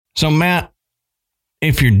So, Matt,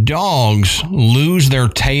 if your dogs lose their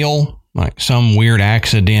tail, like some weird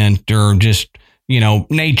accident or just,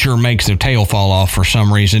 nature makes their tail fall off for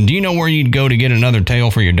some reason, do you know where you'd go to get another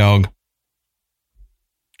tail for your dog?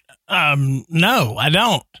 No, I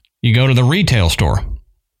don't. You go to the retail store.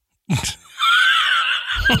 It's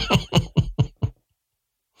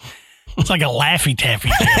like a Laffy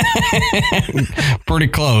Taffy. Pretty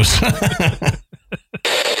close.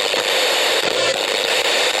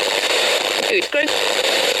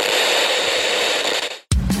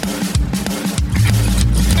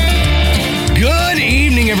 Good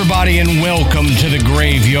evening, everybody, and welcome to the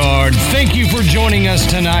Graveyard. Thank you for joining us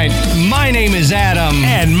tonight. My name is Adam.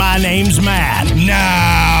 And my name's Matt.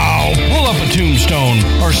 Now, pull up a tombstone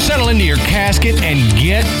or settle into your casket and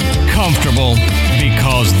get comfortable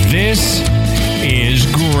because this is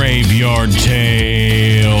Graveyard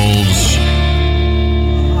Tales.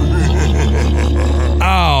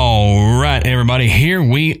 All right, everybody, here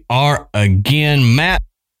we are again. Matt,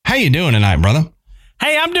 how you doing tonight, brother?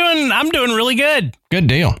 Hey, I'm doing really good. Good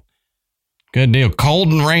deal. Good deal. Cold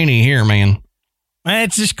and rainy here, man.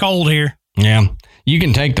 It's just cold here. Yeah. You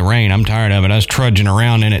can take the rain. I'm tired of it. I was trudging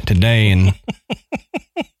around in it today, and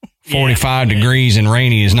 45 degrees and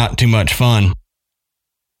rainy is not too much fun.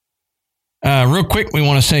 Real quick, we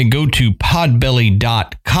want to say go to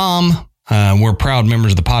podbelly.com. We're proud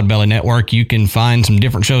members of the Podbelly Network. You can find some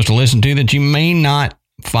different shows to listen to that you may not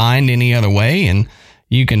find any other way, and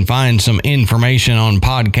you can find some information on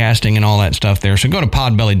podcasting and all that stuff there. So go to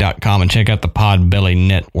podbelly.com and check out the Podbelly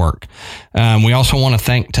Network. We also want to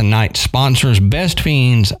thank tonight's sponsors, Best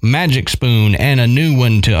Fiends, Magic Spoon, and a new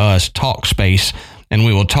one to us, Talkspace. And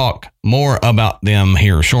we will talk more about them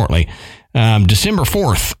here shortly. December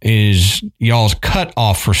 4th is y'all's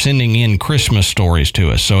cutoff for sending in Christmas stories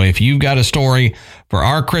to us. So if you've got a story for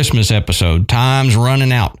our Christmas episode, time's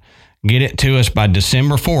running out. Get it to us by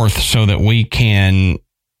December 4th so that we can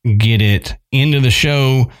get it into the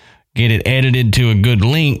show, get it edited to a good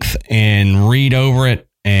length, and read over it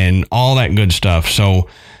and all that good stuff. So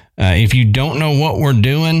if you don't know what we're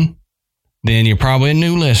doing, then you're probably a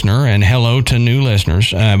new listener, and hello to new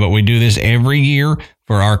listeners. But we do this every year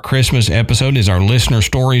for our Christmas episode is our Listener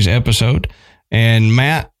Stories episode. And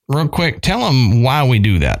Matt, real quick, tell them why we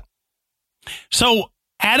do that. So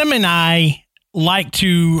Adam and I like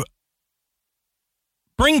to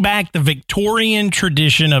bring back the Victorian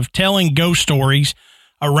tradition of telling ghost stories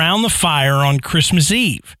around the fire on Christmas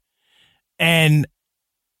Eve. And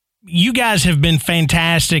you guys have been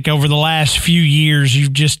fantastic over the last few years.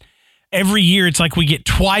 Every year it's like we get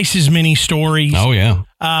twice as many stories. Oh, yeah.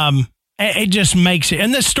 It just makes it.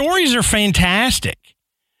 And the stories are fantastic.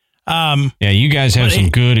 Yeah, you guys have some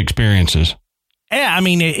good experiences. Yeah, I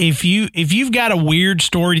mean, if you've got a weird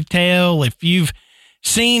story to tell, if you've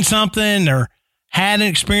seen something or had an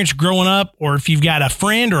experience growing up, or if you've got a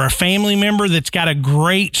friend or a family member that's got a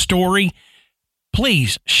great story,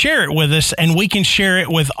 please share it with us and we can share it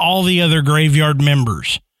with all the other Graveyard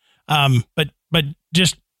members. But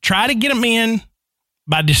just try to get them in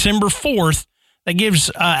by December 4th. That gives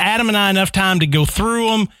Adam and I enough time to go through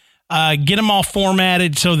them, get them all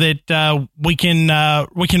formatted so that we can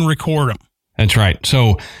record them. That's right.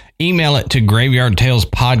 So email it to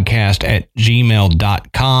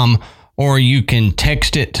graveyardtalespodcast@gmail.com. Or you can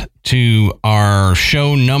text it to our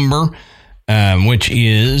show number, which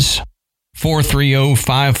is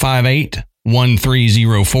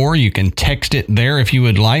 430-558-1304. You can text it there if you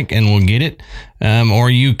would like, and we'll get it.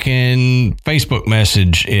 Or you can Facebook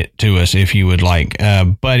message it to us if you would like.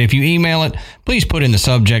 But if you email it, please put in the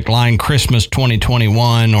subject line Christmas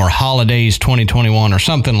 2021 or Holidays 2021 or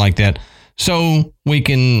something like that, so we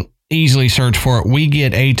can easily search for it. We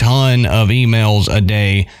get a ton of emails a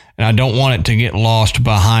day, and I don't want it to get lost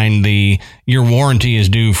behind the your warranty is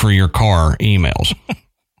due for your car emails.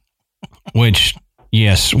 Which,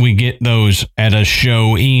 yes, we get those at a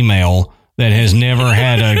show email that has never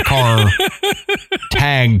had a car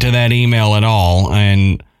tagged to that email at all.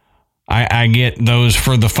 And I get those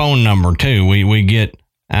for the phone number too. We get,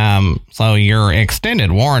 so your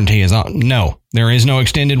extended warranty is on. No, there is no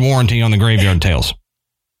extended warranty on the Graveyard Tales.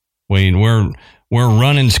 We're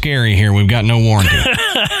running scary here. We've got no warranty.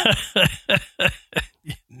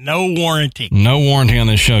 No warranty. No warranty on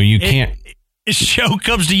this show. You can't. This show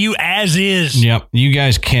comes to you as is. Yep. You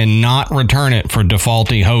guys cannot return it for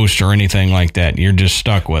defaulty host or anything like that. You're just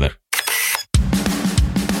stuck with it.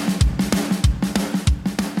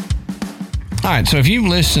 All right. So if you've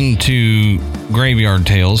listened to Graveyard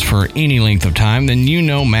Tales for any length of time, then you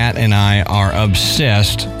know Matt and I are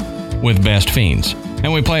obsessed with Best Fiends.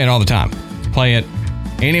 And we play it all the time. Play it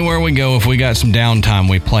Anywhere we go, if we got some downtime,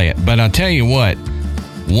 we play it. But I'll tell you what,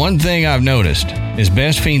 one thing I've noticed is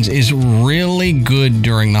Best Fiends is really good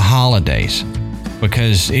during the holidays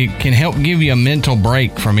because it can help give you a mental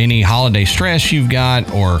break from any holiday stress you've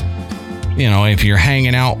got, or, you know, if you're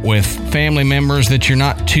hanging out with family members that you're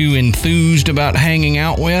not too enthused about hanging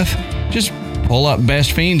out with, just pull up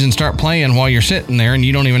Best Fiends and start playing while you're sitting there, and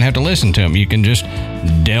you don't even have to listen to them. You can just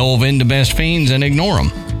delve into Best Fiends and ignore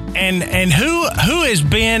them. And who has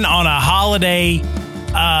been on a holiday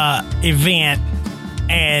event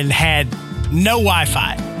and had no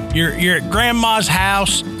Wi-Fi? You're at grandma's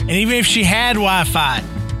house, and even if she had Wi-Fi,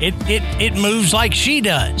 it moves like she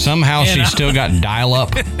does. Somehow she's still got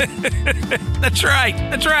dial-up. That's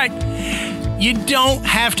right. You don't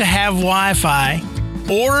have to have Wi-Fi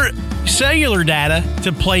or cellular data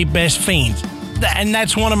to play Best Fiends. And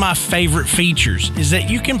that's one of my favorite features, is that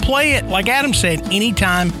you can play it, like Adam said,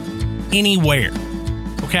 anytime, anywhere.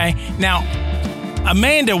 Okay? Now,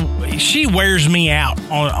 Amanda, she wears me out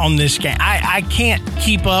on this game. I can't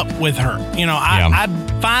keep up with her. You know, I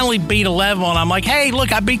finally beat a level, and I'm like, hey,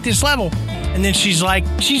 look, I beat this level. And then she's like,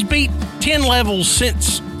 she's beat 10 levels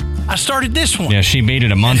since I started this one. Yeah, she beat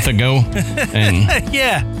it a month ago. And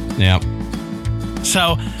yeah.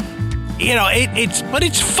 So, you know,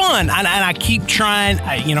 it's fun, and I keep trying.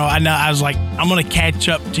 I was like, I'm going to catch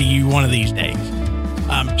up to you one of these days.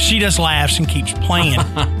 She just laughs and keeps playing,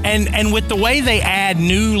 and with the way they add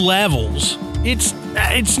new levels,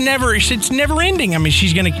 it's never ending. I mean,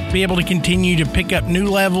 she's going to be able to continue to pick up new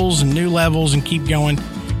levels and keep going,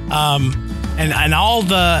 and all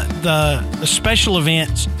the special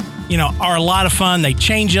events, you know, are a lot of fun. They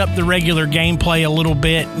change up the regular gameplay a little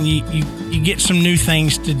bit, and you get some new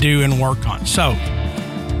things to do and work on. So,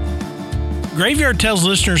 Graveyard Tales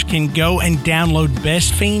listeners can go and download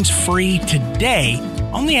Best Fiends free today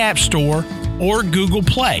on the App Store or Google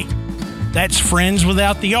Play. That's Friends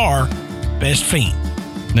without the R, Best Fiend.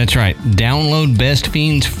 That's right. Download Best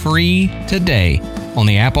Fiends free today on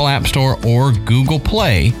the Apple App Store or Google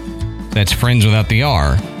Play. That's Friends without the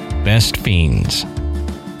R, Best Fiends.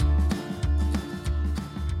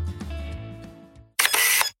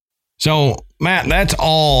 So, Matt, that's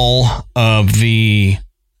all of the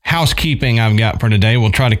housekeeping I've got for today.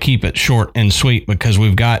 We'll try to keep it short and sweet because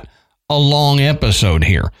we've got a long episode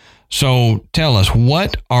here. So tell us,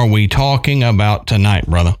 what are we talking about tonight,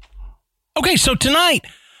 brother? Okay, so tonight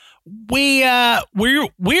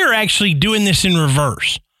we're actually doing this in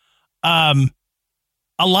reverse. A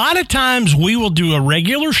lot of times we will do a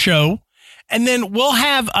regular show, and then we'll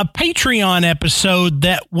have a Patreon episode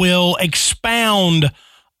that will expound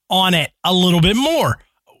on it a little bit more.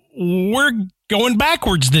 We're going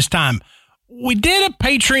backwards this time. We did a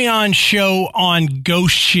Patreon show on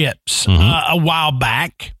ghost ships a while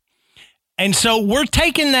back. And so we're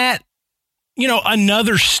taking that, you know,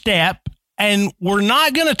 another step, and we're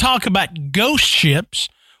not going to talk about ghost ships.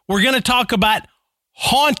 We're going to talk about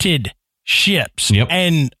haunted ships. Yep.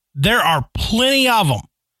 And there are plenty of them.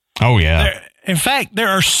 Oh, yeah. In fact, there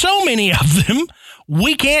are so many of them,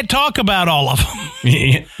 we can't talk about all of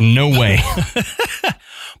them. No way.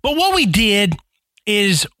 But what we did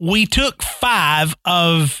is we took 5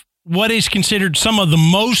 of what is considered some of the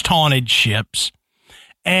most haunted ships,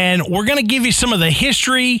 and we're going to give you some of the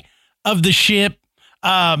history of the ship,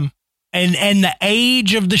 and the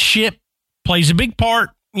age of the ship plays a big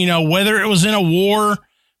part. You know, whether it was in a war,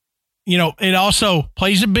 you know, it also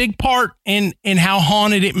plays a big part in how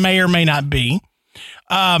haunted it may or may not be.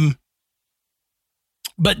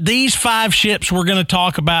 But these 5 ships we're going to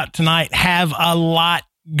talk about tonight have a lot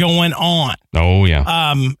going on. Oh,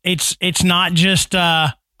 yeah. It's not just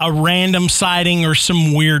a random sighting or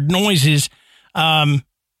some weird noises.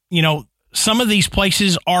 You know, some of these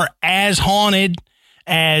places are as haunted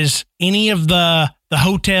as any of the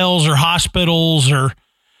hotels or hospitals or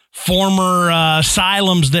former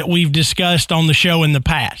asylums that we've discussed on the show in the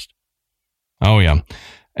past. Oh, yeah.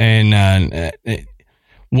 And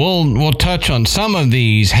we'll touch on some of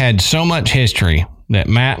these had so much history that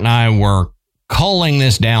Matt and I were culling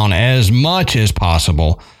this down as much as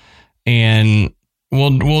possible, and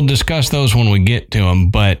we'll discuss those when we get to them.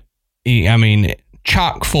 But I mean,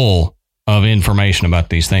 chock full of information about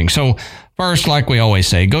these things. So first, like we always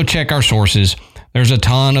say, go check our sources. There's a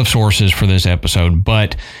ton of sources for this episode,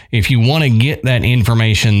 but if you want to get that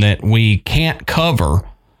information that we can't cover,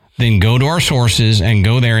 then go to our sources and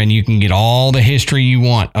go there, and you can get all the history you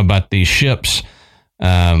want about these ships.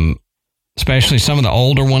 Especially some of the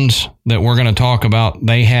older ones that we're going to talk about.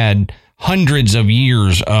 They had hundreds of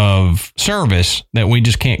years of service that we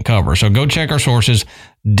just can't cover. So go check our sources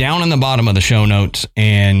down in the bottom of the show notes,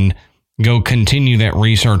 and go continue that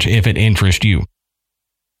research if it interests you.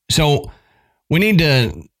 So we need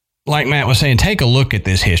to, like Matt was saying, take a look at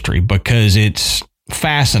this history because it's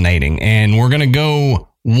fascinating. And we're going to go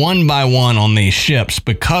one by one on these ships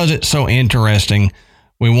because it's so interesting.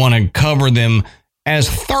 We want to cover them as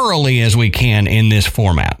thoroughly as we can in this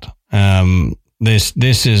format.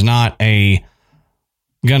 This is not going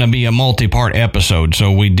to be a multi-part episode,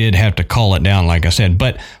 so we did have to call it down, like I said.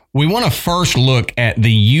 But we want to first look at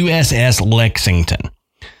the USS Lexington.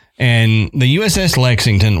 And the USS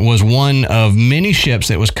Lexington was one of many ships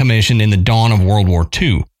that was commissioned in the dawn of World War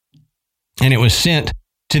II. And it was sent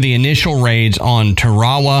to the initial raids on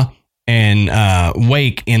Tarawa and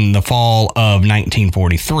Wake in the fall of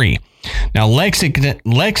 1943. Now,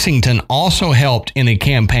 Lexington also helped in the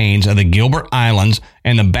campaigns of the Gilbert Islands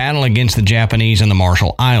and the battle against the Japanese in the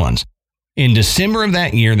Marshall Islands. In December of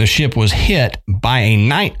that year, the ship was hit by a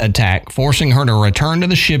night attack, forcing her to return to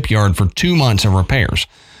the shipyard for 2 months of repairs.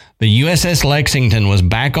 The USS Lexington was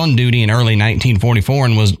back on duty in early 1944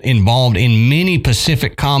 and was involved in many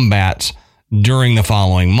Pacific combats during the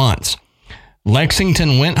following months.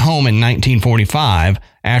 Lexington went home in 1945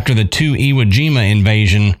 after the two Iwo Jima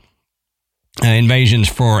invasions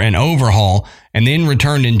for an overhaul, and then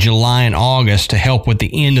returned in July and August to help with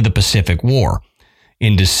the end of the Pacific War.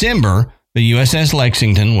 In December, the USS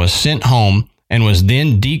Lexington was sent home and was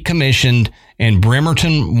then decommissioned in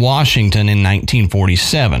Bremerton, Washington in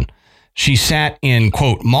 1947. She sat in,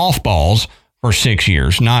 quote, mothballs for 6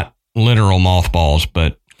 years. Not literal mothballs,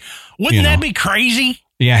 but... Wouldn't that be crazy?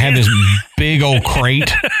 Yeah, I had this big old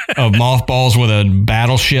crate of mothballs with a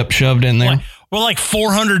battleship shoved in there. Well, like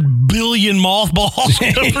 400 billion mothballs.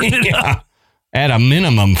 Yeah, at a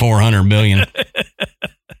minimum 400 billion.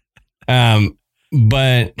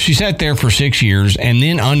 But she sat there for 6 years and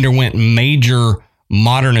then underwent major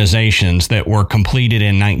modernizations that were completed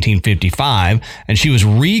in 1955, and she was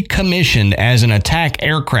recommissioned as an attack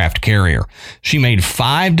aircraft carrier. She made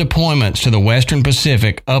 5 deployments to the Western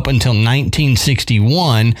Pacific up until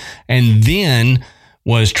 1961 and then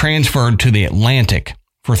was transferred to the Atlantic.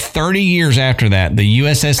 For 30 years after that, the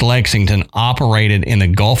USS Lexington operated in the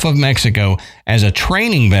Gulf of Mexico as a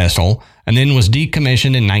training vessel and then was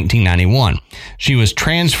decommissioned in 1991. She was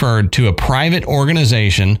transferred to a private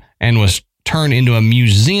organization and was turned into a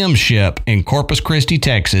museum ship in Corpus Christi,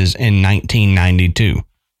 Texas in 1992.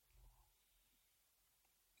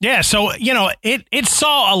 Yeah, so, it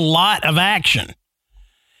saw a lot of action.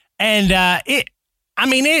 And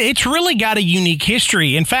it's really got a unique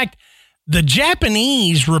history. In fact, the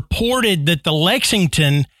Japanese reported that the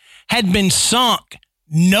Lexington had been sunk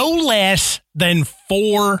no less than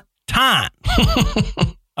 4 times.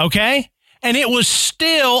 Okay? And it was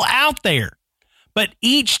still out there. But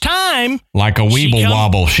each time... Like a weeble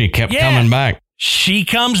wobble, she kept coming back. She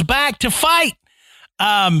comes back to fight.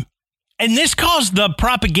 And this caused the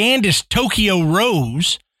propagandist Tokyo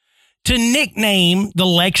Rose to nickname the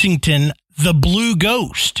Lexington the Blue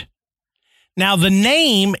Ghost. Now, the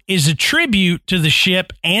name is a tribute to the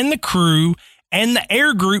ship and the crew and the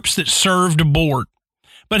air groups that served aboard.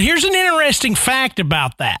 But here's an interesting fact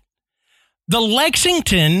about that. The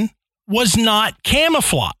Lexington was not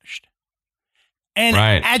camouflaged. And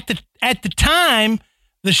at the time,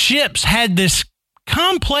 the ships had this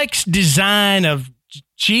complex design of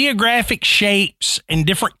geographic shapes and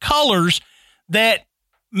different colors that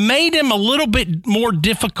made them a little bit more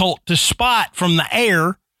difficult to spot from the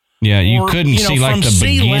air. Yeah, you couldn't see like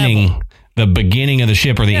the beginning of the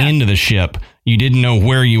ship or the end of the ship. You didn't know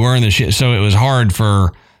where you were in the ship, so it was hard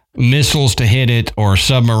for missiles to hit it or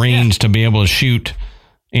submarines to be able to shoot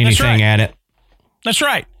anything at it. That's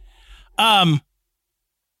right.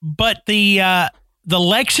 But the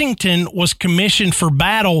Lexington was commissioned for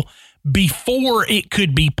battle before it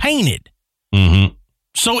could be painted. Mm-hmm.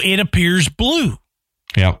 So it appears blue.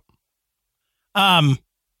 Yep.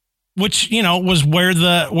 Which, was where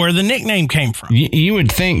the nickname came from. You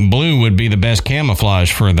would think blue would be the best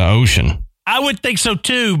camouflage for the ocean. I would think so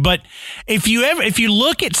too, but if you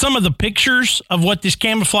look at some of the pictures of what this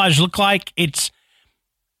camouflage looked like, it's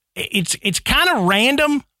kind of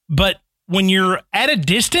random, but when you're at a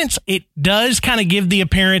distance, it does kind of give the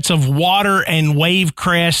appearance of water and wave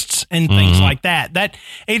crests and things like that.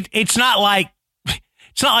 It's not like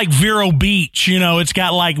Vero Beach, it's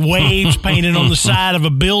got like waves painted on the side of a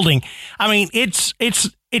building. I mean, it's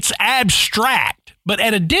abstract, but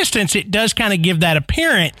at a distance, it does kind of give that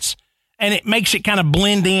appearance, and it makes it kind of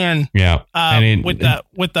blend in. Yeah, with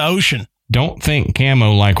the ocean. Don't think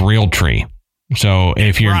camo like Realtree. So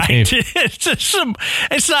if you're, right.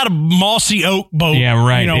 It's not a mossy oak boat. Yeah,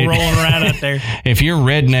 right. Rolling around out there. If you're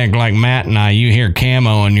redneck like Matt and I, you hear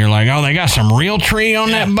camo and you're like, oh, they got some real tree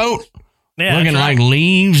on that boat, looking like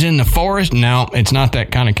leaves in the forest. No, it's not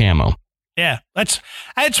that kind of camo. Yeah, that's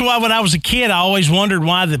why when I was a kid, I always wondered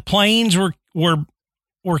why the planes were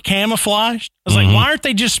camouflaged. I was like, why aren't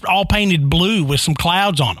they just all painted blue with some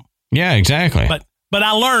clouds on them? Yeah, exactly. But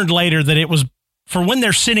I learned later that it was for when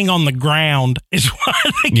they're sitting on the ground is why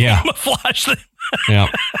they camouflage them. Yeah.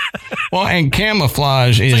 Well, and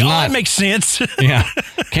camouflage is like, not. That makes sense. Yeah.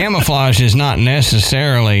 Camouflage is not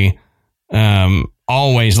necessarily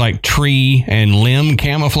always like tree and limb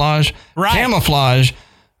camouflage. Right. Camouflage,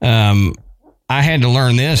 I had to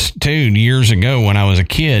learn this too years ago when I was a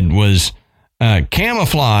kid, was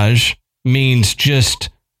camouflage means just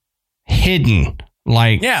hidden.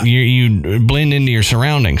 Like you blend into your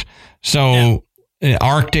surroundings. So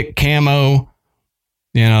Arctic camo,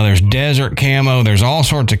 there's desert camo, there's all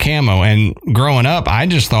sorts of camo. And growing up, I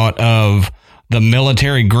just thought of the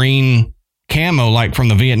military green camo, like from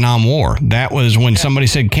the Vietnam War. That was when somebody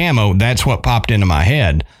said camo, that's what popped into my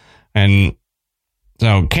head. And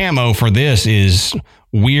so camo for this is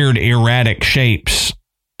weird, erratic shapes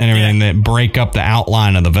and everything that break up the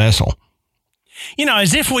outline of the vessel.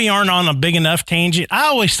 As if we aren't on a big enough tangent, I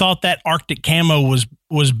always thought that Arctic camo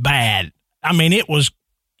was bad. I mean, it was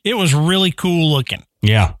really cool looking.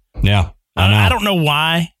 Yeah. Yeah. I don't know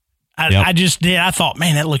why. I just did. I thought,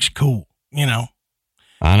 man, that looks cool. I know.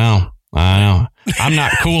 I'm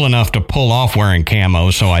not cool enough to pull off wearing camo,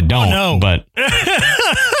 so I don't. Oh, no. But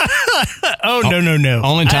no.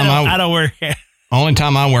 Only time I don't wear. Only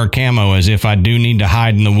time I wear camo is if I do need to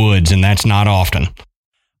hide in the woods, and that's not often.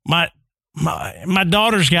 My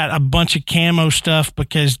daughter's got a bunch of camo stuff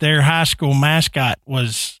because their high school mascot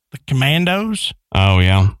was the Commandos. Oh,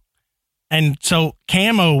 yeah. And so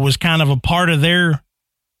camo was kind of a part of their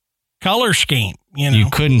color scheme. You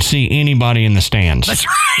couldn't see anybody in the stands. That's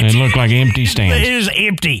right. It looked like empty stands. It is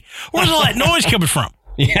empty. Where's all that noise coming from?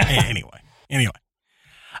 Yeah. Anyway.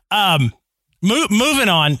 Moving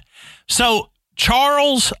on. So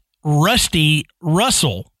Charles Rusty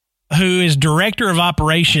Russell, who is director of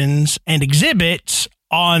operations and exhibits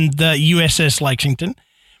on the USS Lexington,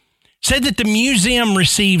 said that the museum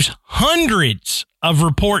receives hundreds of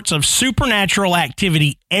reports of supernatural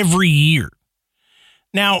activity every year.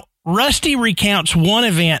 Now, Rusty recounts one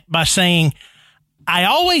event by saying, I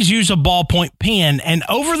always use a ballpoint pen, and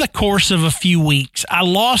over the course of a few weeks, I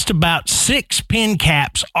lost about 6 pen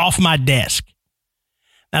caps off my desk.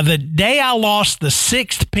 Now, the day I lost the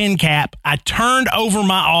 6th pen cap, I turned over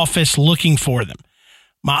my office looking for them.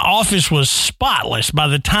 My office was spotless by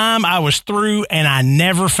the time I was through, and I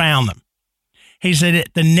never found them. He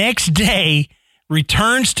said the next day,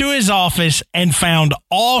 returns to his office and found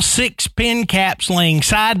all 6 pen caps laying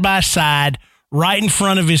side by side right in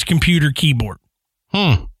front of his computer keyboard.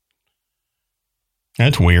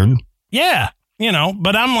 That's weird. Yeah,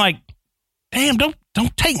 but I'm like, damn,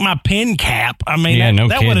 don't take my pen cap. I mean,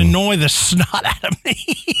 that would annoy the snot out of me.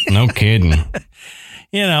 No kidding.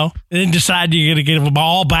 And then decide you're going to get them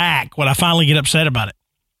all back when I finally get upset about it.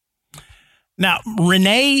 Now,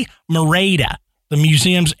 Renee Moreda, the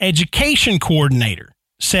museum's education coordinator,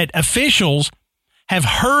 said officials have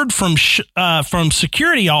heard from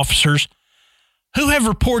security officers who have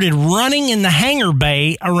reported running in the hangar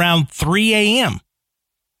bay around 3 a.m.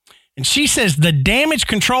 And she says the damage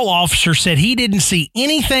control officer said he didn't see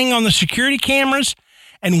anything on the security cameras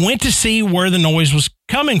and went to see where the noise was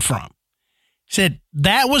coming from. Said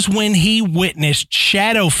that was when he witnessed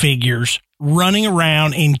shadow figures running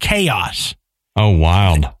around in chaos. Oh,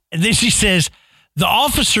 wild. And then she says the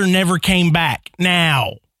officer never came back.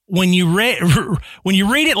 Now, when you read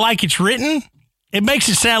it like it's written, it makes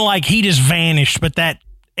it sound like he just vanished, but I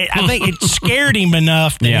think it scared him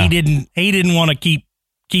enough that he didn't want to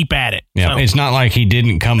keep at it. Yeah, so, it's not like he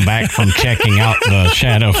didn't come back from checking out the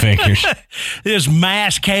shadow figures. This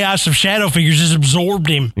mass chaos of shadow figures just absorbed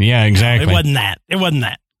him. Yeah, exactly. It wasn't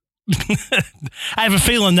that. I have a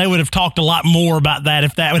feeling they would have talked a lot more about that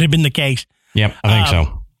if that would have been the case. Yep, I think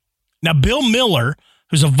so. Now, Bill Miller,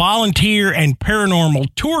 who's a volunteer and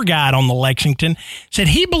paranormal tour guide on the Lexington, said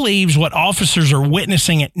he believes what officers are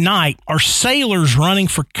witnessing at night are sailors running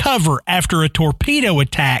for cover after a torpedo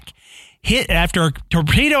attack hit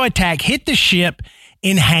the ship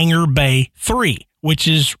in Hangar Bay 3, which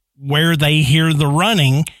is where they hear the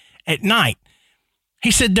running at night.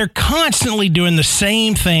 He said they're constantly doing the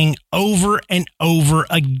same thing over and over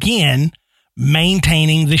again,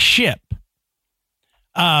 maintaining the ship.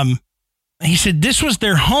 He said this was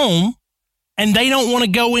their home and they don't want to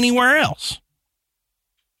go anywhere else.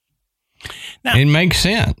 Now, it makes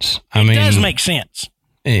sense. It does make sense.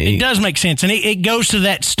 It does make sense. And it goes to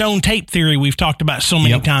that stone tape theory we've talked about so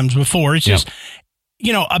many times before. It's just,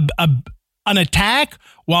 an attack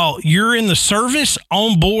while you're in the service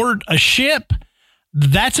on board a ship,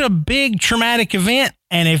 that's a big traumatic event.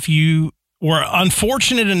 And if you were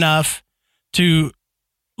unfortunate enough to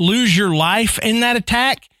lose your life in that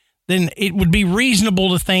attack, then it would be reasonable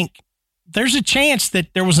to think there's a chance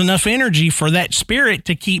that there was enough energy for that spirit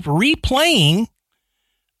to keep replaying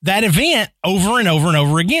that event over and over and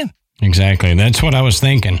over again. Exactly. That's what I was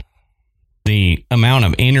thinking. The amount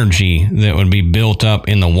of energy that would be built up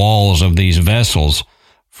in the walls of these vessels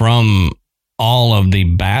from all of the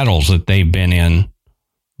battles that they've been in,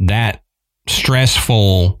 that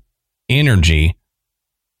stressful energy,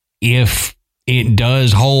 if it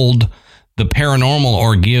does hold the paranormal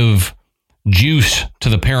or give juice to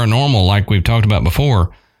the paranormal, like we've talked about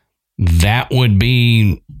before, that would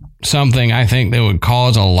be something I think that would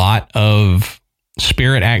cause a lot of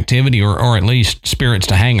spirit activity or at least spirits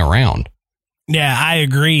to hang around. Yeah, I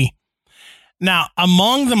agree. Now,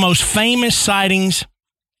 among the most famous sightings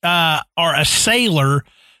are a sailor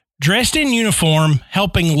dressed in uniform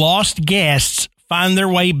helping lost guests find their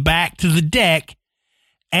way back to the deck,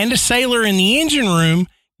 and a sailor in the engine room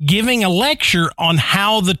giving a lecture on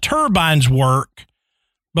how the turbines work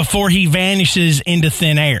before he vanishes into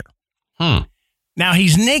thin air. Now,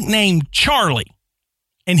 he's nicknamed Charlie,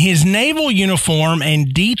 and his naval uniform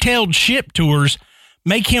and detailed ship tours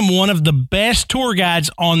make him one of the best tour guides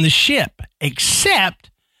on the ship, except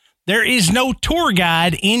there is no tour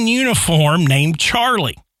guide in uniform named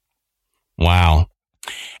Charlie. Wow.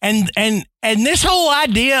 And this whole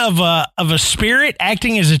idea of a spirit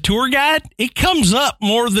acting as a tour guide, it comes up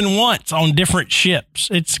more than once on different ships.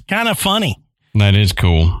 It's kind of funny. That is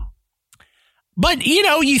cool. But,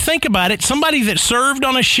 you think about it, somebody that served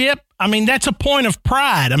on a ship, I mean, that's a point of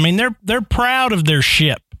pride. I mean, they're proud of their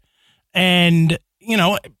ship. And,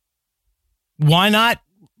 why not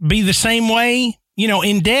be the same way,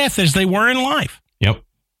 in death as they were in life? Yep.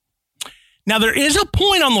 Now, there is a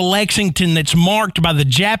point on the Lexington that's marked by the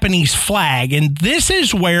Japanese flag, and this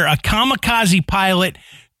is where a kamikaze pilot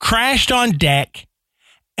crashed on deck,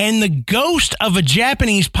 and the ghost of a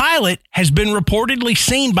Japanese pilot has been reportedly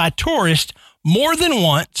seen by tourists more than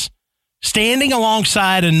once, standing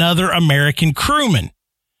alongside another American crewman.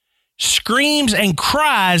 Screams and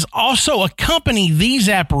cries also accompany these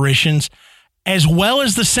apparitions, as well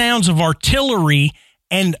as the sounds of artillery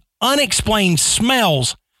and unexplained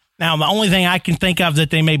smells. Now, the only thing I can think of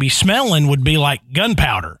that they may be smelling would be like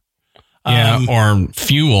gunpowder. Yeah, or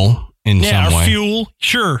fuel in some way. Yeah, or fuel,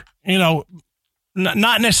 sure.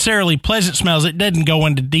 Not necessarily pleasant smells. It doesn't go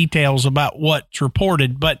into details about what's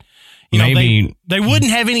reported, but maybe they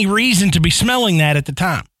wouldn't have any reason to be smelling that at the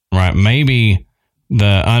time. Right. Maybe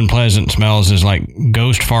the unpleasant smells is like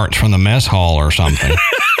ghost farts from the mess hall or something.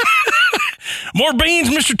 More beans,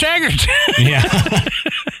 Mr. Taggart. Yeah.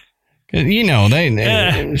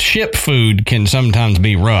 Ship food can sometimes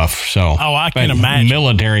be rough. So, I can imagine.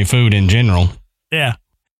 Military food in general. Yeah.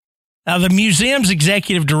 Now, the museum's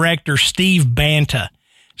executive director, Steve Banta,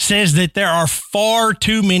 says that there are far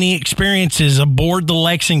too many experiences aboard the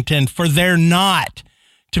Lexington for there not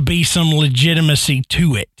to be some legitimacy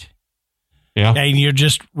to it. Yeah. And you're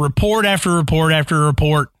just report after report after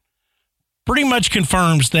report pretty much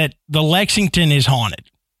confirms that the Lexington is haunted.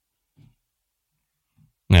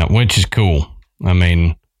 Yeah, which is cool. I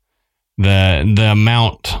mean, the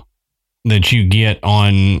amount that you get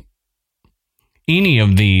on any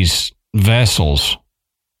of these vessels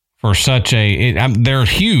for such they're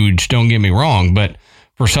huge, don't get me wrong, but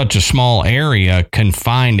for such a small area,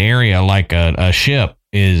 confined area like a ship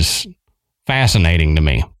is fascinating to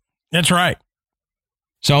me. That's right.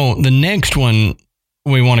 So the next one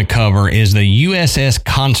we want to cover is the USS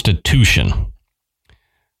Constitution.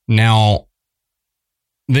 Now,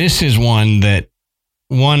 this is one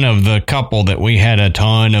of the couple that we had a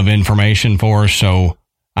ton of information for, so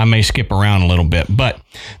I may skip around a little bit. But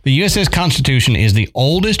the USS Constitution is the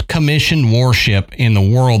oldest commissioned warship in the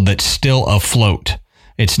world that's still afloat.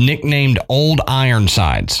 It's nicknamed Old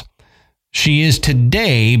Ironsides. She is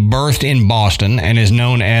today berthed in Boston and is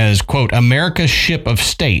known as, quote, America's ship of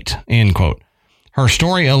state, end quote. Her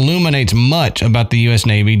story illuminates much about the U.S.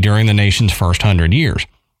 Navy during the nation's first 100 years.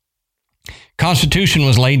 Constitution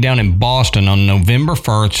was laid down in Boston on November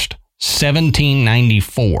 1st,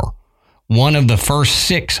 1794, one of the first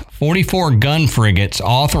 6 44-gun frigates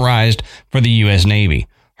authorized for the U.S. Navy.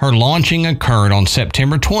 Her launching occurred on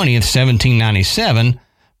September 20th, 1797,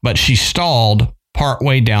 but she stalled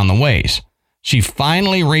partway down the ways. She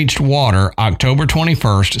finally reached water October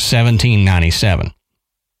 21st, 1797.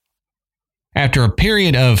 After a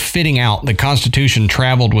period of fitting out, the Constitution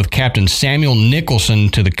traveled with Captain Samuel Nicholson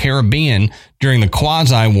to the Caribbean during the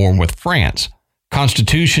Quasi-War with France.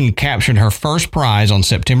 Constitution captured her first prize on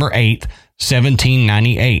September 8,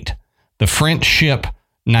 1798, the French ship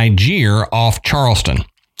Niger off Charleston.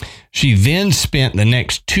 She then spent the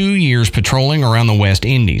next 2 years patrolling around the West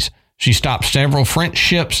Indies. She stopped several French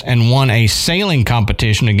ships and won a sailing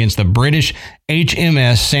competition against the British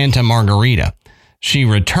HMS Santa Margarita. She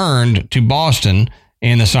returned to Boston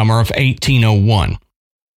in the summer of 1801.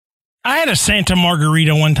 I had a Santa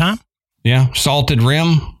Margarita one time. Yeah, salted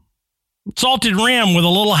rim. Salted rim with a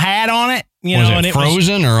little hat on it. Was it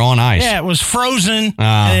frozen or on ice? Yeah, it was frozen.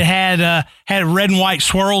 And it had red and white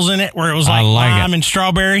swirls in it where it was like lime and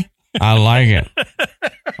strawberry. I like it.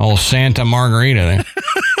 Old Santa Margarita there.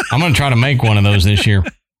 I'm going to try to make one of those this year.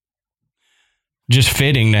 Just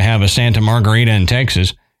fitting to have a Santa Margarita in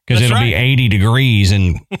Texas because it'll be 80 degrees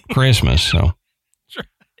in Christmas. So sure.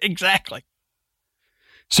 Exactly.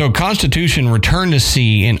 So Constitution returned to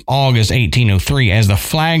sea in August 1803 as the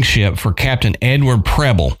flagship for Captain Edward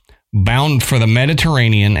Preble, bound for the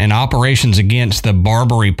Mediterranean and operations against the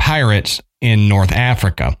Barbary pirates in North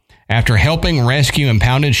Africa. After helping rescue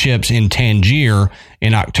impounded ships in Tangier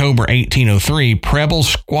in October 1803, Preble's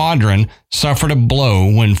squadron suffered a blow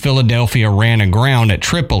when Philadelphia ran aground at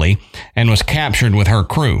Tripoli and was captured with her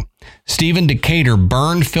crew. Stephen Decatur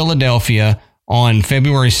burned Philadelphia on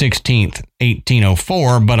February 16,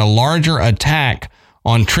 1804, but a larger attack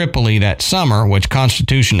on Tripoli that summer, which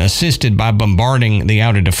Constitution assisted by bombarding the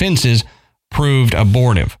outer defenses, proved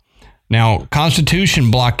abortive. Now, Constitution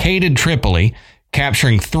blockaded Tripoli,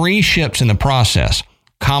 capturing 3 ships in the process.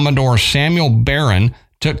 Commodore Samuel Barron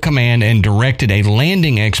took command and directed a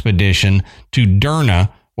landing expedition to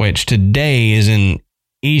Derna, which today is in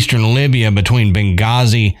eastern Libya between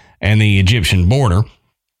Benghazi and the Egyptian border.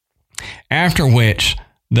 After which,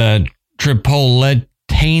 the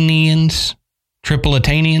Tripolitanians,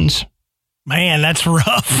 man, that's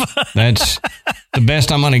rough. That's the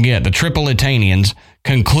best I'm going to get. The Tripolitanians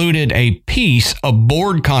concluded a peace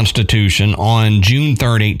aboard Constitution on June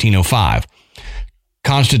 3rd, 1805.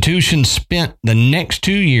 Constitution spent the next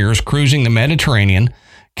 2 years cruising the Mediterranean.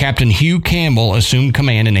 Captain Hugh Campbell assumed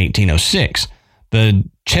command in 1806. The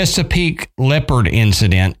Chesapeake Leopard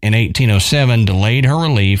incident in 1807 delayed her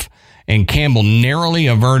relief, and Campbell narrowly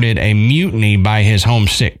averted a mutiny by his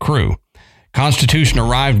homesick crew. Constitution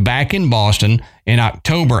arrived back in Boston in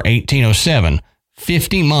October 1807,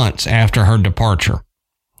 50 months after her departure.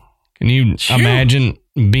 Can you imagine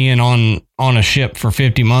being on a ship for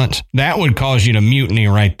 50 months? That would cause you to mutiny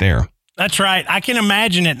right there. That's right. I can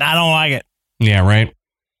imagine it, and I don't like it. Yeah, right.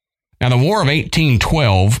 Now, the War of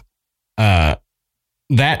 1812,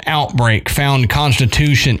 that outbreak found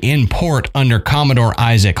Constitution in port under Commodore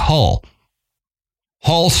Isaac Hull.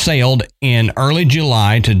 Hull sailed in early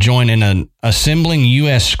July to join in an assembling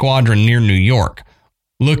U.S. squadron near New York.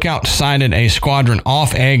 Lookout sighted a squadron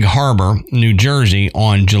off Egg Harbor, New Jersey,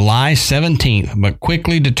 on July 17th, but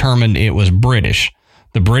quickly determined it was British.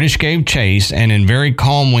 The British gave chase, and in very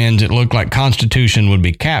calm winds, it looked like Constitution would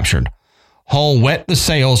be captured. Hull wet the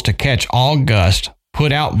sails to catch all gusts,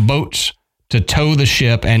 put out boats to tow the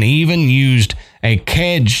ship, and even used the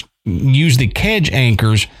kedge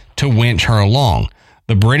anchors to winch her along.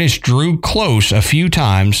 The British drew close a few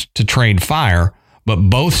times to trade fire, but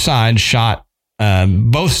both sides' shots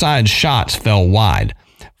fell wide.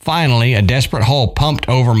 Finally, a desperate Hull pumped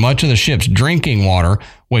over much of the ship's drinking water,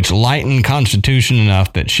 which lightened Constitution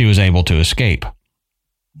enough that she was able to escape.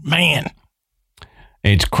 Man,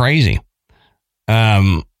 it's crazy.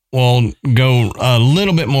 We'll go a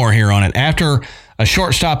little bit more here on it. After a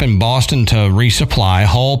short stop in Boston to resupply,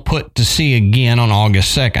 Hull put to sea again on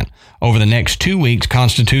August 2nd. Over the next 2 weeks,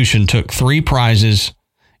 Constitution took 3 prizes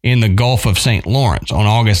in the Gulf of St. Lawrence. On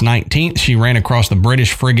August 19th, she ran across the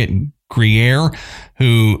British frigate Gruyere,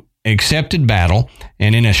 who accepted battle,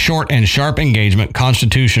 and in a short and sharp engagement,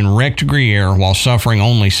 Constitution wrecked Gruyere while suffering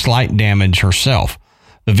only slight damage herself.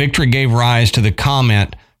 The victory gave rise to the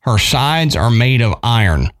comment, "Her sides are made of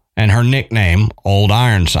iron," and her nickname, Old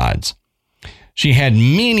Ironsides. She had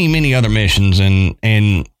many, many other missions and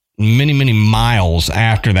many, many miles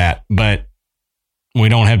after that, but we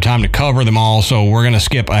don't have time to cover them all, so we're going to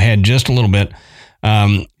skip ahead just a little bit.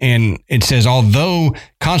 And it says, although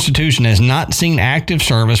Constitution has not seen active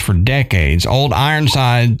service for decades, Old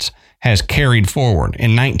Ironsides has carried forward.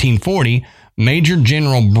 In 1940, Major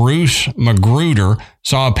General Bruce Magruder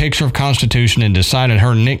saw a picture of Constitution and decided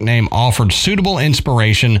her nickname offered suitable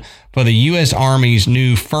inspiration for the U.S. Army's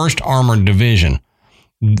new 1st Armored Division.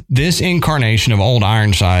 This incarnation of Old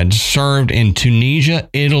Ironsides served in Tunisia,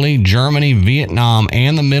 Italy, Germany, Vietnam,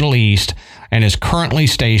 and the Middle East, and is currently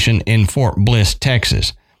stationed in Fort Bliss,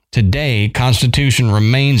 Texas. Today, Constitution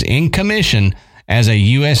remains in commission as a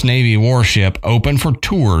U.S. Navy warship open for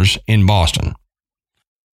tours in Boston.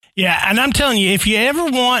 Yeah, and I'm telling you, if you ever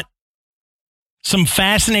want some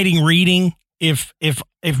fascinating reading, if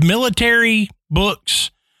military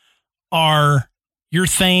books are your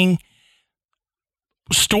thing,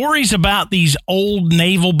 stories about these old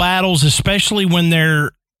naval battles, especially when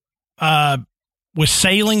they're with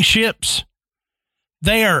sailing ships,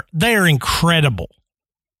 they are incredible.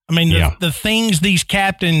 I mean, the things these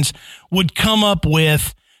captains would come up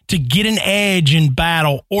with to get an edge in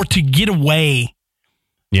battle or to get away.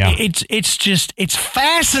 Yeah, it's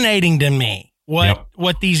fascinating to me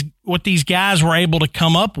what these guys were able to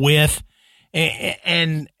come up with,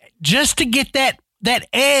 and just to get that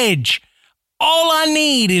edge. All I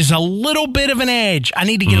need is a little bit of an edge. I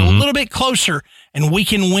need to get a little bit closer, and we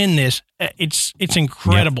can win this. It's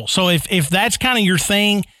incredible. Yep. So if that's kind of your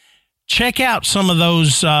thing, check out some of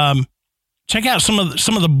those. Check out some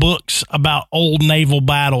of the books about old naval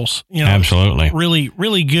battles. Absolutely, really,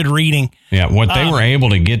 really good reading. Yeah, what they were able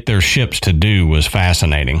to get their ships to do was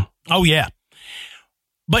fascinating. Oh yeah,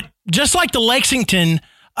 but just like the Lexington,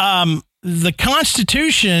 the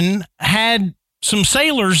Constitution had some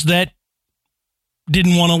sailors that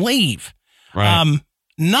didn't want to leave. Right.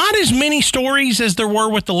 Not as many stories as there were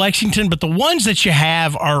with the Lexington, but the ones that you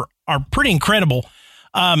have are pretty incredible.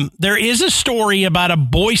 There is a story about a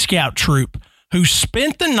Boy Scout troop who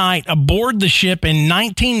spent the night aboard the ship in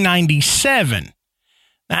 1997.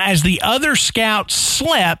 Now, as the other scouts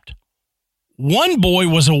slept, one boy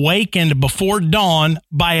was awakened before dawn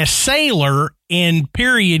by a sailor in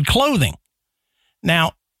period clothing.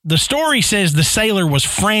 Now, the story says the sailor was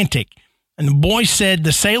frantic, and the boy said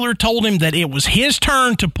the sailor told him that it was his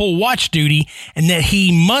turn to pull watch duty and that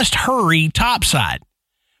he must hurry topside.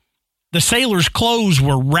 The sailor's clothes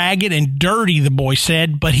were ragged and dirty, the boy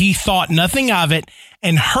said, but he thought nothing of it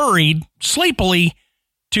and hurried sleepily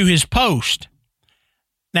to his post.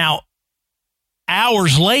 Now,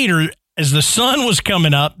 hours later, as the sun was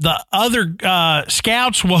coming up, the other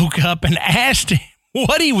scouts woke up and asked him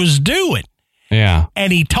what he was doing. Yeah.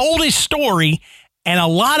 And he told his story, and a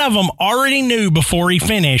lot of them already knew before he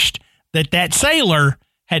finished that sailor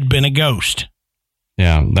had been a ghost.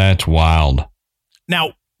 Yeah, that's wild.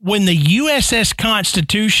 Now, when the USS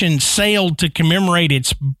Constitution sailed to commemorate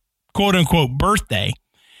its quote-unquote birthday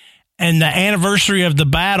and the anniversary of the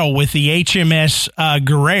battle with the HMS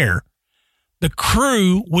Guerriere, the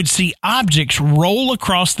crew would see objects roll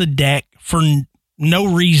across the deck for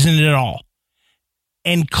no reason at all,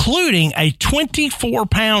 including a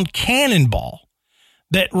 24-pound cannonball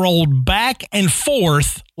that rolled back and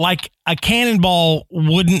forth like a cannonball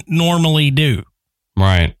wouldn't normally do.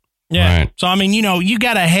 Right. Yeah. Right. So, I mean, you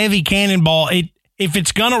got a heavy cannonball. If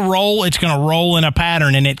it's going to roll, it's going to roll in a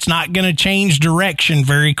pattern, and it's not going to change direction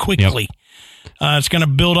very quickly. Yep. It's going to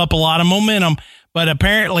build up a lot of momentum. But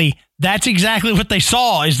apparently, that's exactly what they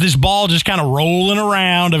saw, is this ball just kind of rolling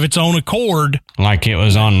around of its own accord. Like it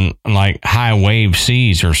was on, like, high wave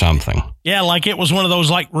seas or something. Yeah, like it was one of those,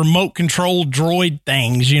 like, remote-controlled droid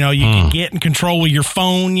things, you can get and control with your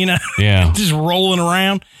phone, Yeah. just rolling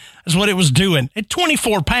around. That's what it was doing. At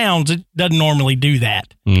 24 pounds, it doesn't normally do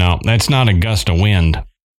that. No, that's not a gust of wind.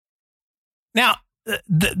 Now,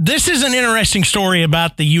 this is an interesting story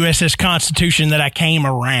about the USS Constitution that I came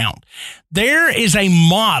around. There is a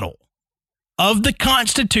model of the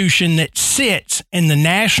Constitution that sits in the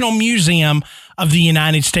National Museum of the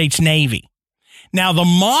United States Navy. Now, the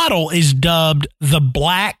model is dubbed the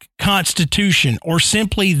Black Constitution, or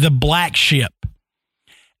simply the Black Ship.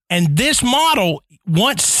 And this model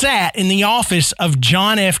once sat in the office of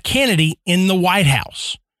John F. Kennedy in the White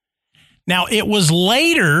House. Now, it was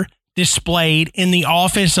later displayed in the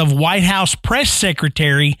office of White House Press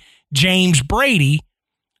Secretary James Brady,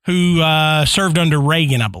 who served under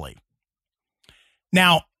Reagan, I believe.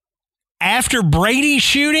 Now, after Brady's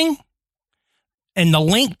shooting and the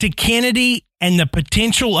link to Kennedy and the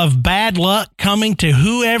potential of bad luck coming to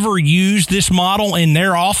whoever used this model in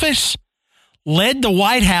their office, led the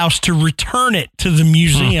White House to return it to the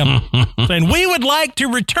museum, saying, we would like to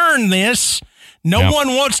return this. No one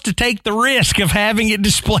wants to take the risk of having it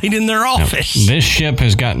displayed in their office. This ship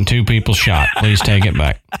has gotten 2 people shot. Please take it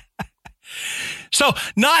back. So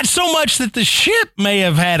not so much that the ship may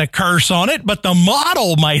have had a curse on it, but the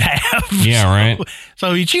model might have. Yeah, right.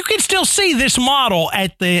 So you can still see this model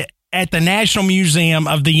at the National Museum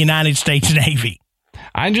of the United States Navy.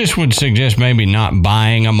 I just would suggest maybe not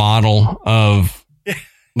buying a model of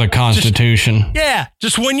the Constitution.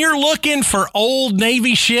 Just when you're looking for old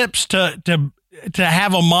Navy ships to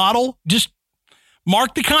have a model, just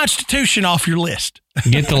mark the Constitution off your list.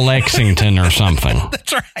 Get the Lexington or something.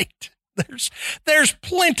 That's right. There's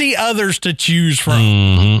plenty others to choose from.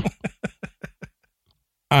 Mm-hmm.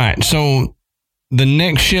 All right, so the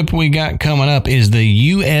next ship we got coming up is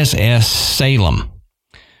the USS Salem.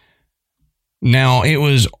 Now, it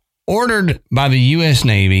was ordered by the U.S.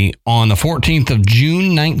 Navy on the 14th of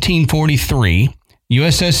June, 1943.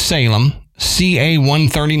 USS Salem,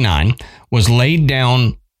 CA-139, was laid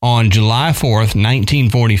down on July 4th,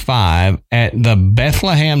 1945 at the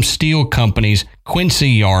Bethlehem Steel Company's Quincy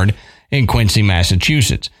Yard in Quincy,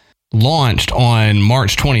 Massachusetts. Launched on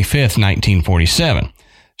March 25th, 1947.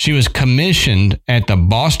 She was commissioned at the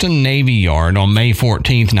Boston Navy Yard on May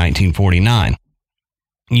 14th, 1949.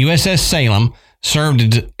 USS Salem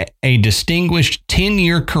served a distinguished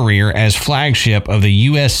 10-year career as flagship of the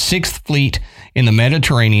U.S. 6th Fleet in the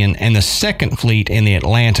Mediterranean and the 2nd Fleet in the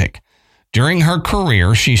Atlantic. During her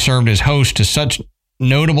career, she served as host to such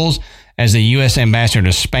notables as the U.S. Ambassador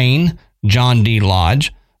to Spain, John D.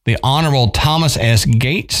 Lodge, the Honorable Thomas S.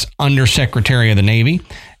 Gates, Undersecretary of the Navy,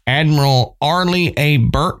 Admiral Arleigh A.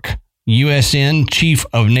 Burke, USN Chief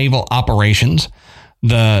of Naval Operations,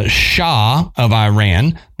 the Shah of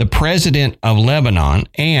Iran, the President of Lebanon,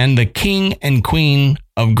 and the King and Queen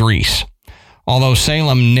of Greece. Although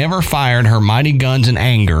Salem never fired her mighty guns in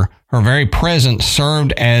anger, her very presence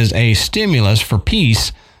served as a stimulus for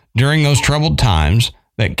peace during those troubled times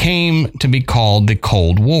that came to be called the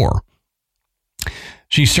Cold War.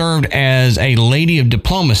 She served as a lady of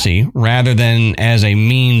diplomacy rather than as a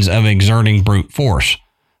means of exerting brute force.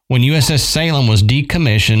 When USS Salem was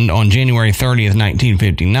decommissioned on January 30th,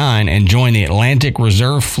 1959, and joined the Atlantic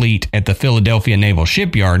Reserve Fleet at the Philadelphia Naval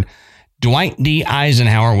Shipyard, Dwight D.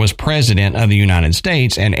 Eisenhower was president of the United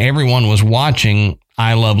States, and everyone was watching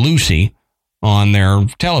I Love Lucy on their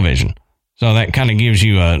television. So that kind of gives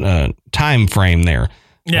you a time frame there.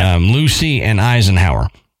 Yeah. Lucy and Eisenhower.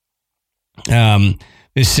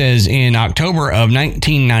 This says, in October of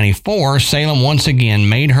 1994, Salem once again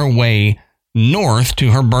made her way north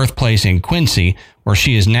to her birthplace in Quincy, where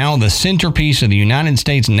she is now the centerpiece of the United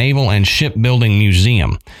States Naval and Shipbuilding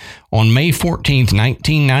Museum. On May 14,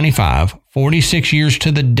 1995, 46 years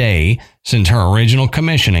to the day since her original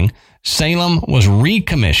commissioning, Salem was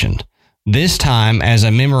recommissioned, this time as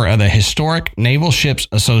a member of the Historic Naval Ships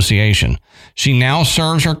Association. She now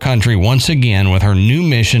serves her country once again with her new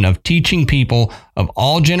mission of teaching people of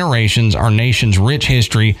all generations our nation's rich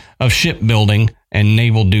history of shipbuilding and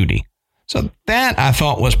naval duty. So that I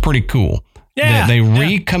thought was pretty cool. Yeah, they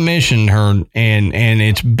recommissioned her, and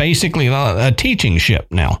it's basically a teaching ship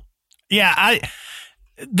now. Yeah,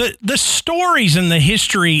 the stories and the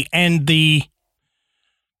history and the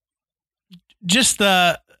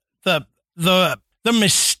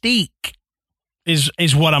mystique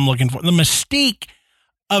is what I'm looking for. The mystique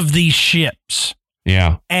of these ships.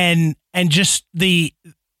 Yeah. And just the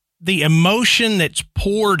emotion that's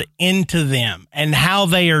poured into them and how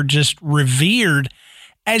they are just revered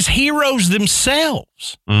as heroes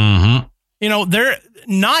themselves. Mm-hmm. You know, they're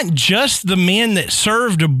not just the men that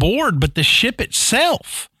served aboard, but the ship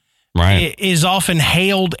itself is often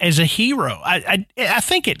hailed as a hero. I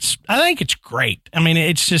think it's great. I mean,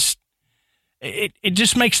 it's just, it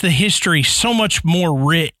just makes the history so much more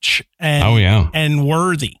rich and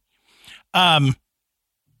worthy.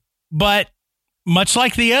 But much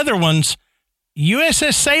like the other ones,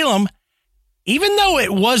 USS Salem, even though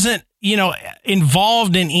it wasn't,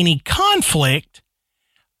 involved in any conflict,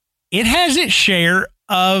 it has its share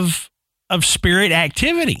of spirit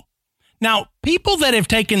activity. Now, people that have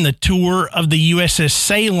taken the tour of the USS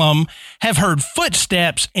Salem have heard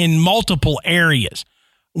footsteps in multiple areas.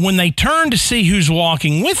 When they turn to see who's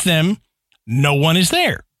walking with them, no one is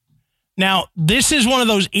there. Now, this is one of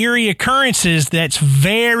those eerie occurrences that's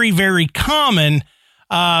very, very common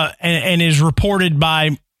and is reported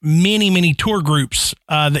by many, many tour groups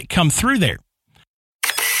that come through there.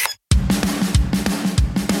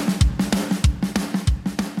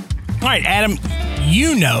 All right, Adam,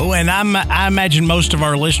 and I imagine most of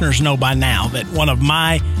our listeners know by now that one of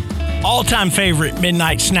my all-time favorite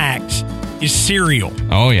midnight snacks is cereal.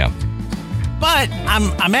 Oh, yeah. But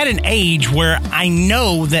I'm at an age where I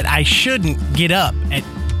know that I shouldn't get up at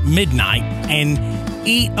midnight and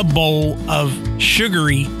eat a bowl of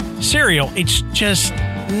sugary cereal. It's just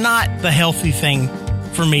not the healthy thing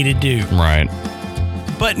for me to do. Right.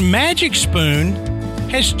 But Magic Spoon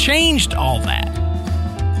has changed all that.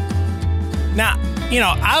 Now,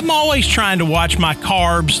 I'm always trying to watch my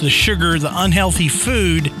carbs, the sugar, the unhealthy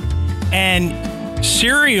food, and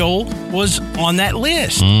cereal was on that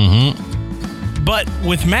list. Mm-hmm. But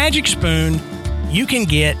with Magic Spoon, you can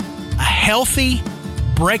get a healthy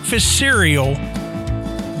breakfast cereal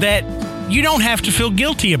that you don't have to feel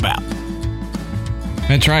guilty about.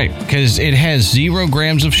 That's right, because it has 0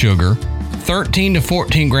 grams of sugar, 13 to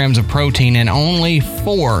 14 grams of protein, and only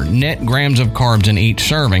 4 net grams of carbs in each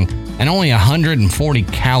serving, and only 140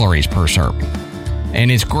 calories per serving. And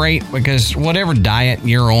it's great because whatever diet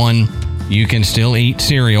you're on, you can still eat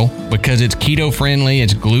cereal because it's keto friendly,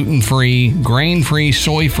 it's gluten free, grain free,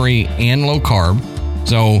 soy free, and low carb.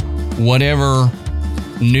 So whatever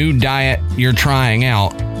new diet you're trying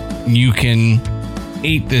out, you can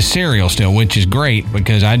eat this cereal still, which is great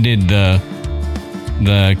because I did the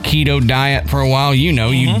keto diet for a while. You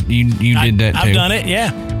did that too. I've done it,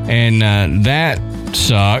 yeah. And that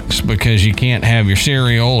sucks because you can't have your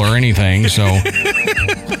cereal or anything. So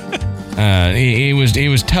it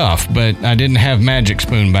was tough, but I didn't have Magic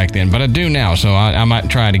Spoon back then, but I do now. So I might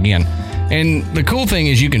try it again. And the cool thing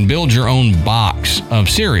is you can build your own box of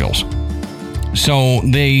cereals. So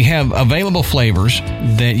they have available flavors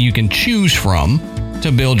that you can choose from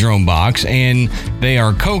to build your own box, and they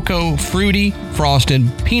are cocoa, fruity, frosted,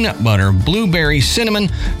 peanut butter, blueberry, cinnamon,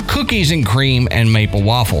 cookies and cream, and maple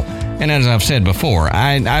waffle. And as I've said before,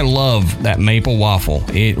 I love that maple waffle.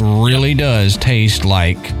 It really does taste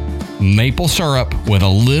like maple syrup with a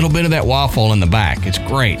little bit of that waffle in the back. It's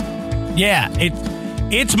great. Yeah,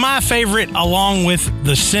 it's my favorite along with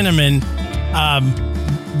the cinnamon,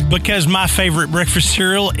 because my favorite breakfast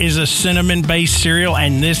cereal is a cinnamon-based cereal,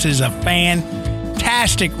 and this is a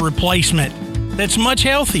fantastic replacement that's much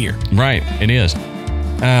healthier. Right, it is.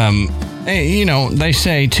 They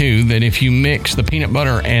say, too, that if you mix the peanut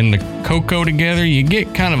butter and the cocoa together, you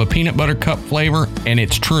get kind of a peanut butter cup flavor, and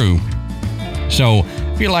it's true. So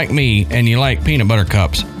if you're like me and you like peanut butter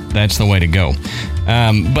cups, that's the way to go.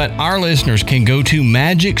 But our listeners can go to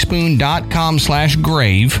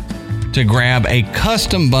magicspoon.com/grave to grab a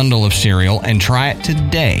custom bundle of cereal and try it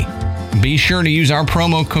today. Be sure to use our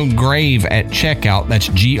promo code GRAVE at checkout. That's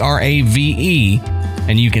GRAVE,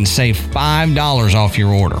 and you can save $5 off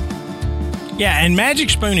your order. Yeah, and Magic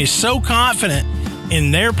Spoon is so confident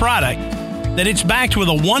in their product that it's backed with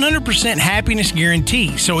a 100% happiness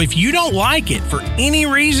guarantee. So if you don't like it for any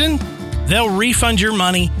reason, they'll refund your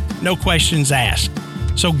money, no questions asked.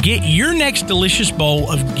 So get your next delicious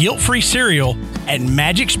bowl of guilt-free cereal at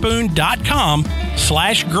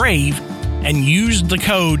magicspoon.com/grave and use the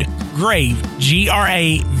code GRAVE,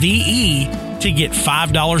 GRAVE, to get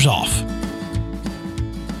 $5 off.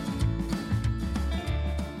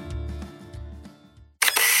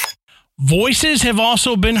 Voices have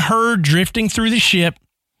also been heard drifting through the ship,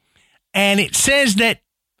 and it says that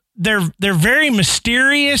they're very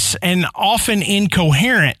mysterious and often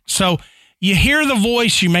incoherent. So you hear the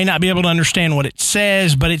voice, you may not be able to understand what it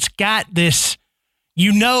says, but it's got this,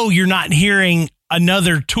 you're not hearing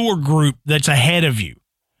another tour group that's ahead of you.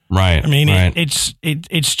 Right. I mean, right. It's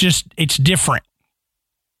different.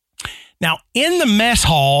 Now, in the mess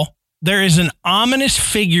hall, there is an ominous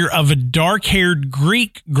figure of a dark-haired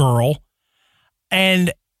Greek girl,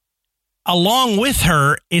 and along with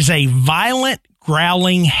her is a violent,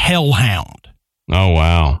 growling hellhound. Oh,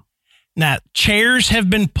 wow. Now, chairs have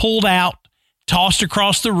been pulled out, tossed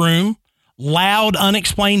across the room. Loud,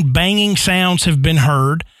 unexplained banging sounds have been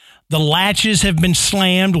heard. The latches have been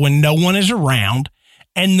slammed when no one is around.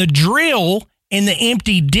 And the drill in the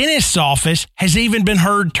empty dentist's office has even been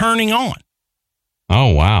heard turning on. Oh,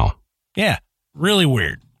 wow. Yeah, really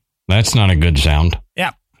weird. That's not a good sound.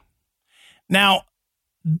 Yeah. Now,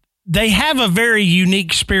 they have a very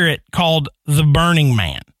unique spirit called the Burning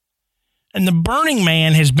Man. And the Burning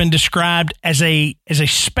Man has been described as a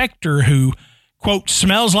specter who, quote,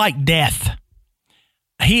 smells like death.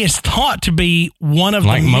 He is thought to be one of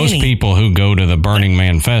like the most many. people who go to the Burning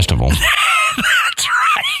Man festival. That's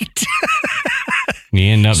right.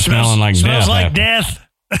 You end up smelling like death. Smells like death.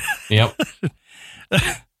 Yep.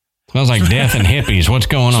 Smells like death and hippies. What's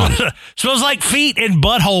going on? Smells like feet and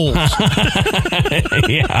buttholes.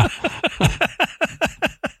 Yeah.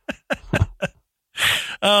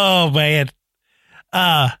 Oh, man.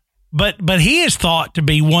 But he is thought to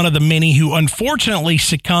be one of the many who unfortunately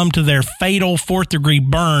succumbed to their fatal 4th-degree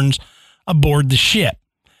burns aboard the ship.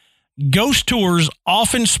 Ghost tours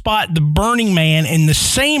often spot the Burning Man in the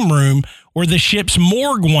same room where the ship's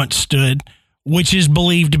morgue once stood, which is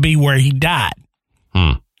believed to be where he died.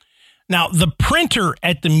 Now, the printer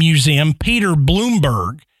at the museum, Peter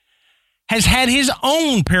Bloomberg, has had his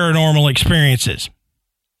own paranormal experiences.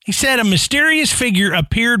 He said a mysterious figure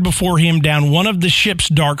appeared before him down one of the ship's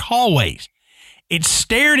dark hallways. It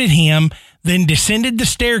stared at him, then descended the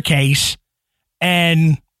staircase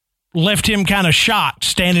and left him kind of shocked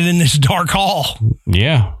standing in this dark hall.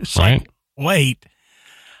 Yeah, it's right. Like, wait.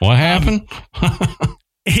 What happened?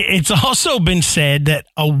 It's also been said that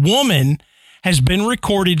a woman has been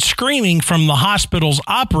recorded screaming from the hospital's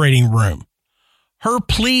operating room. Her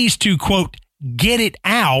pleas to, quote, get it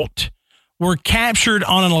out were captured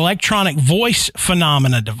on an electronic voice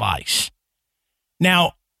phenomena device.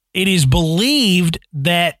 Now, it is believed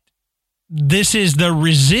that this is the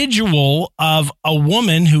residual of a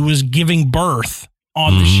woman who was giving birth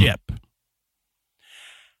on the ship.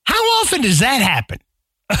 How often does that happen?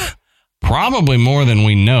 Probably more than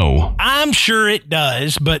we know. I'm sure it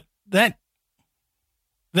does, but that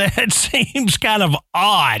seems kind of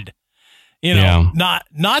odd. You know,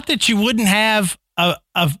 not that you wouldn't have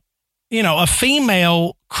a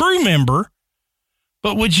female crew member,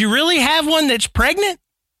 but would you really have one that's pregnant?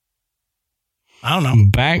 I don't know.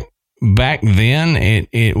 Back then,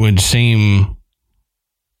 it would seem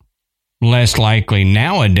less likely.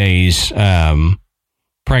 Nowadays,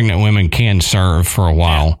 pregnant women can serve for a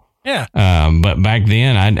while. Yeah. But back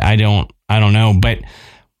then, I don't know. But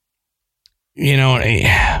you know,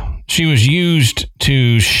 she was used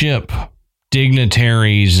to ship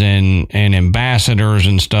dignitaries and ambassadors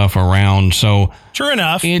and stuff around. So true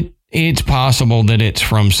enough, it's possible that it's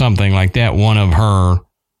from something like that. One of her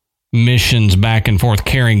missions back and forth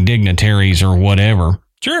carrying dignitaries or whatever.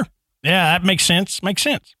 Sure. Yeah, that makes sense. Makes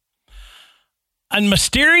sense. A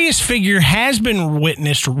mysterious figure has been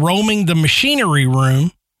witnessed roaming the machinery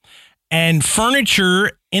room, and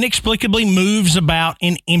furniture inexplicably moves about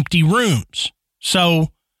in empty rooms.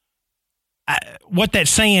 So what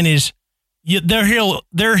that's saying is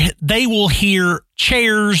they will hear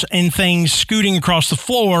chairs and things scooting across the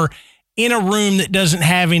floor in a room that doesn't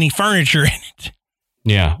have any furniture in it.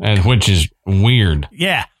 Yeah, which is weird.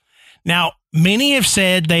 Yeah. Now, many have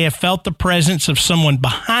said they have felt the presence of someone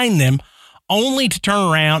behind them, only to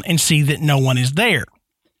turn around and see that no one is there.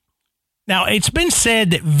 Now, it's been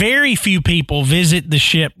said that very few people visit the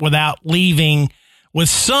ship without leaving with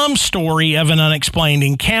some story of an unexplained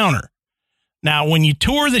encounter. Now, when you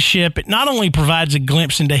tour the ship, it not only provides a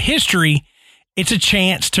glimpse into history, it's a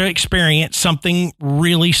chance to experience something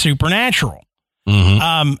really supernatural.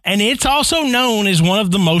 Mm-hmm. And it's also known as one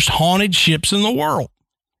of the most haunted ships in the world.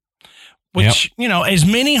 Which, you know, as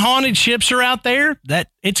many haunted ships are out there, that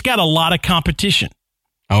it's got a lot of competition.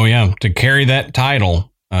 Oh, yeah. To carry that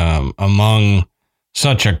title among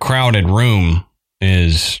such a crowded room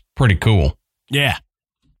is pretty cool. Yeah.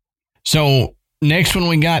 So next one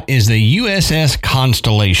we got is the USS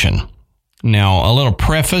Constellation. Now, a little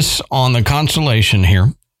preface on the Constellation here.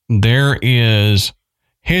 There is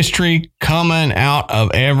history coming out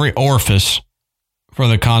of every orifice for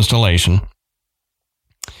the Constellation.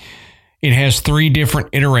 It has 3 different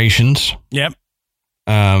iterations. Yep.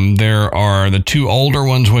 There are the 2 older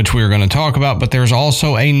ones, which we're going to talk about, but there's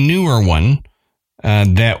also a newer one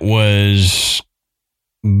that was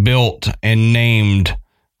built and named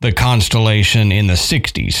the Constellation in the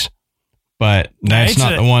 60s. But that's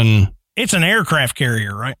not the one. It's an aircraft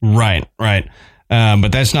carrier, right? Right.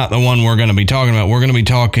 But that's not the one we're going to be talking about. We're going to be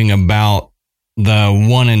talking about the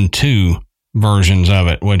 1 and 2 versions of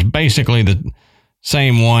it, which basically the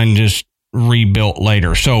same one, just rebuilt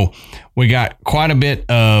later. So we got quite a bit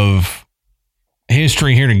of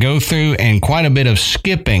history here to go through and quite a bit of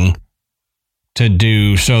skipping to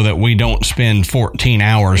do so that we don't spend 14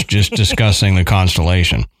 hours just discussing the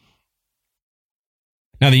Constellation.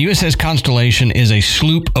 Now, the USS Constellation is a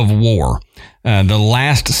sloop of war, the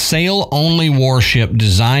last sail-only warship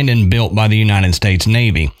designed and built by the United States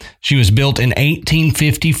Navy. She was built in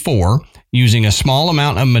 1854 using a small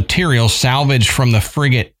amount of material salvaged from the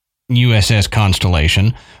frigate USS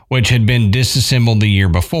Constellation, which had been disassembled the year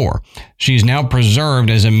before. She is now preserved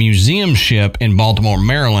as a museum ship in Baltimore,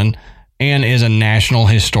 Maryland, and is a National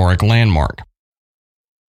Historic Landmark.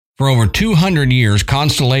 For over 200 years,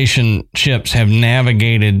 Constellation ships have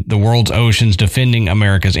navigated the world's oceans defending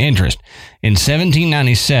America's interest. In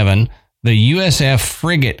 1797, the USF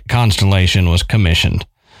frigate Constellation was commissioned.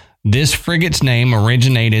 This frigate's name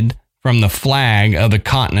originated from the flag of the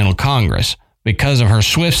Continental Congress. Because of her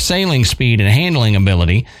swift sailing speed and handling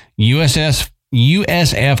ability,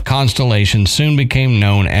 USF Constellation soon became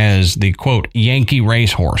known as the, quote, Yankee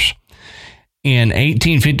Racehorse. In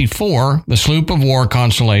 1854, the sloop of war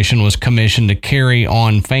Constellation was commissioned to carry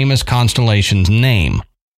on famous Constellation's name.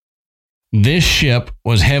 This ship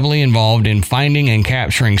was heavily involved in finding and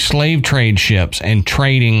capturing slave trade ships and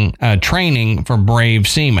training for brave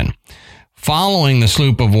seamen. Following the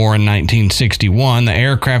sloop of war in 1961, the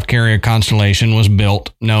aircraft carrier Constellation was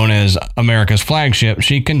built, known as America's flagship.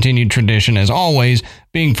 She continued tradition as always,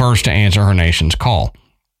 being first to answer her nation's call.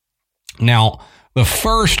 Now, the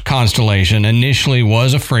first Constellation initially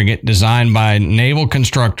was a frigate designed by naval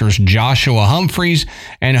constructors Joshua Humphreys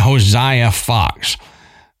and Hosea Fox.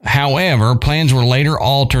 However, plans were later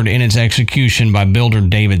altered in its execution by builder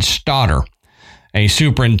David Stoddard, a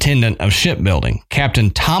superintendent of shipbuilding. Captain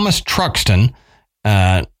Thomas Truxton,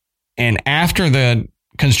 and after the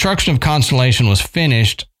construction of Constellation was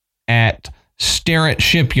finished at Sterrett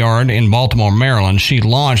Shipyard in Baltimore, Maryland, she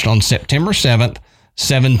launched on September 7th,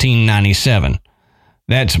 1797.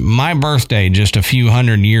 That's my birthday just a few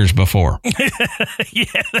hundred years before.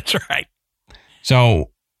 Yeah, that's right. So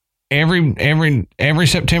every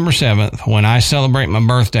September 7th, when I celebrate my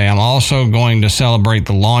birthday, I'm also going to celebrate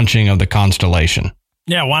the launching of the Constellation.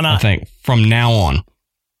 Yeah, why not? I think from now on.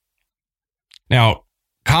 Now,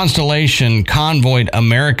 Constellation convoyed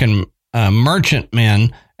American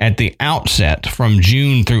merchantmen at the outset from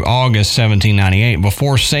June through August 1798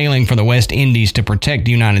 before sailing for the West Indies to protect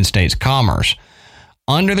United States commerce.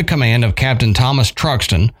 Under the command of Captain Thomas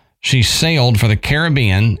Truxton, she sailed for the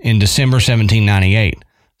Caribbean in December 1798.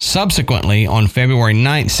 Subsequently, on February 9,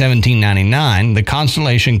 1799, the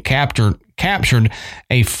Constellation captured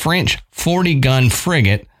a French 40-gun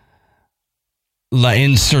frigate, La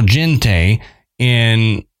Insurgente,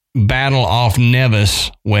 in battle off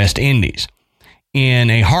Nevis, West Indies. In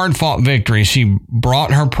a hard-fought victory, she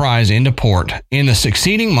brought her prize into port. In the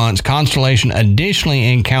succeeding months, Constellation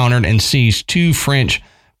additionally encountered and seized two French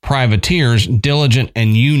privateers, Diligent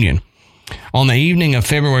and Union. On the evening of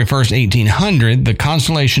February 1st, 1800, the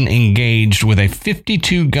Constellation engaged with a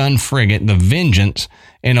 52-gun frigate, the Vengeance,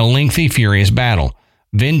 in a lengthy, furious battle.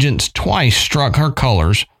 Vengeance twice struck her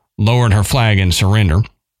colors, lowered her flag, and surrendered,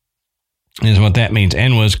 is what that means,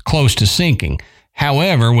 and was close to sinking.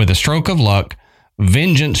 However, with a stroke of luck,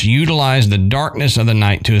 Vengeance utilized the darkness of the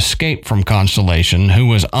night to escape from Constellation, who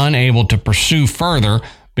was unable to pursue further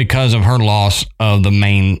because of her loss of the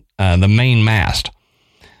main mast.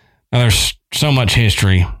 Now, there's so much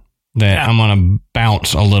history that I'm going to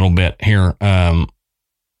bounce a little bit here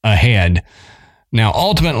ahead. Now,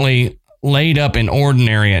 ultimately, laid up in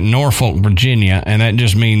ordinary at Norfolk, Virginia, and that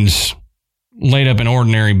just means laid up in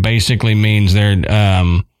ordinary basically means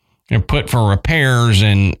they're put for repairs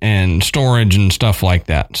and storage and stuff like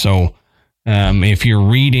that. So if you're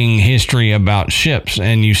reading history about ships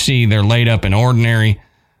and you see they're laid up in ordinary,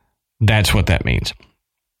 that's what that means.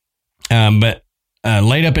 But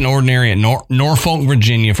laid up in ordinary at Norfolk,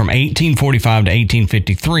 Virginia from 1845 to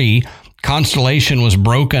 1853, Constellation was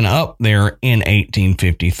broken up there in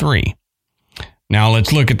 1853. Now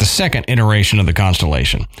let's look at the second iteration of the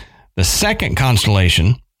Constellation. The second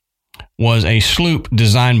Constellation was a sloop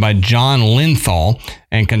designed by John Linthal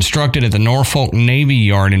and constructed at the Norfolk Navy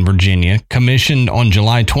Yard in Virginia, commissioned on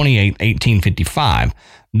July 28, 1855.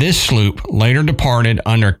 This sloop later departed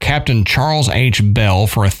under Captain Charles H. Bell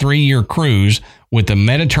for a 3-year cruise with the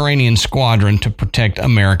Mediterranean Squadron to protect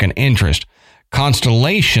American interest.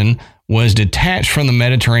 Constellation was detached from the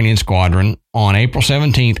Mediterranean Squadron on April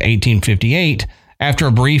 17, 1858, after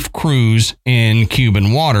a brief cruise in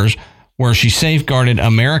Cuban waters, where she safeguarded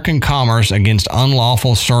American commerce against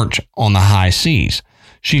unlawful search on the high seas.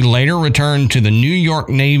 She later returned to the New York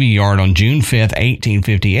Navy Yard on June 5,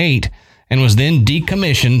 1858, and was then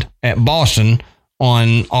decommissioned at Boston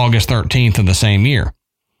on August 13th of the same year.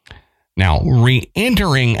 Now,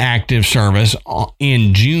 re-entering active service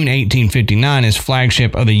in June 1859 as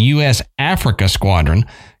flagship of the U.S. Africa Squadron,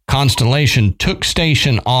 Constellation took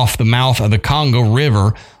station off the mouth of the Congo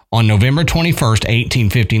River on November 21st,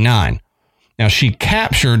 1859. Now, she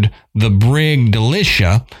captured the brig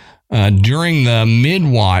Delicia during the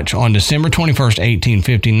mid-watch on December 21st,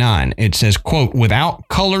 1859. It says, quote, without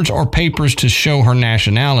colors or papers to show her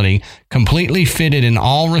nationality, completely fitted in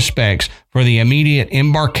all respects for the immediate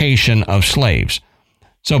embarkation of slaves.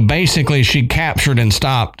 So basically, she captured and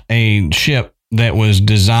stopped a ship that was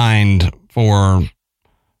designed for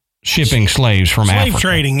shipping slaves from Africa. Slave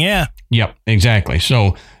trading, yeah. Yep, exactly.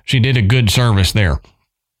 So she did a good service there.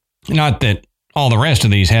 Not that all the rest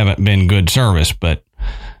of these haven't been good service, but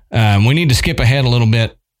we need to skip ahead a little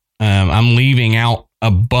bit. I'm leaving out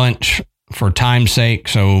a bunch for time's sake.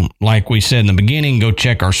 So like we said in the beginning, go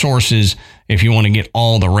check our sources if you want to get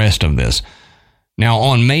all the rest of this. Now,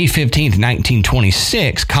 on May 15th,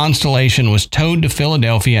 1926, Constellation was towed to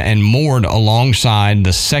Philadelphia and moored alongside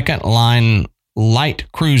the second-line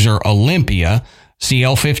light cruiser Olympia,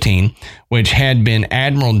 CL-15, which had been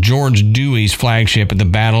Admiral George Dewey's flagship at the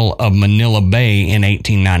Battle of Manila Bay in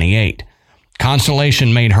 1898.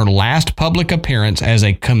 Constellation made her last public appearance as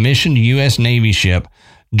a commissioned U.S. Navy ship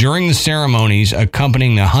during the ceremonies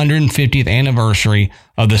accompanying the 150th anniversary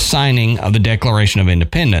of the signing of the Declaration of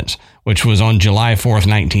Independence, which was on July 4th,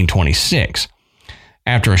 1926.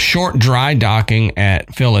 After a short dry docking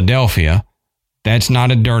at Philadelphia, that's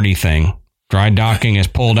not a dirty thing. Dry docking is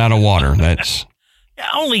pulled out of water. That's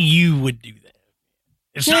only you would do that.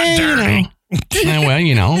 It's not dirty.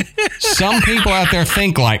 Well, some people out there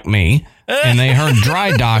think like me, and they heard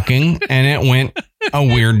dry docking, and it went a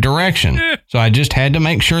weird direction. So I just had to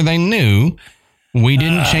make sure they knew we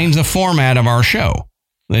didn't change the format of our show.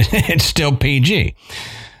 It's still PG.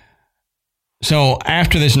 So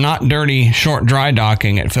after this not dirty short dry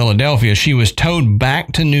docking at Philadelphia, she was towed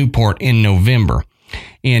back to Newport in November.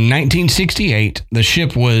 In 1968, the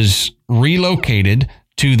ship was relocated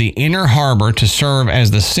to the inner harbor to serve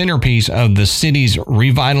as the centerpiece of the city's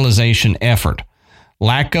revitalization effort.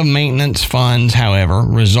 Lack of maintenance funds, however,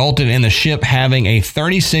 resulted in the ship having a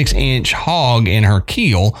 36-inch hog in her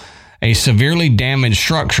keel, a severely damaged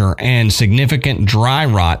structure, and significant dry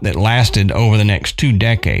rot that lasted over the next 2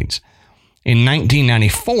 decades. In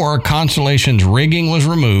 1994, Constellation's rigging was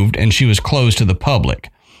removed and she was closed to the public.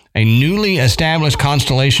 A newly established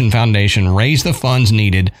Constellation Foundation raised the funds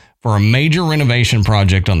needed for a major renovation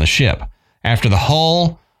project on the ship. After the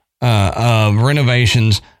hull of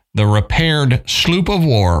renovations, the repaired sloop of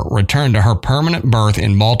war returned to her permanent berth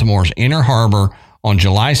in Baltimore's Inner Harbor on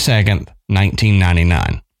July 2nd,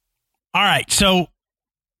 1999. All right, so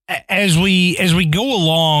as we go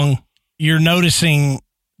along, you're noticing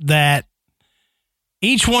that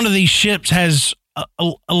each one of these ships has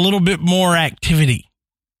a little bit more activity.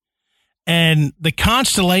 And the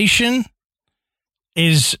Constellation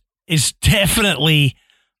is definitely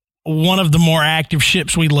one of the more active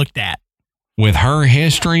ships we looked at. With her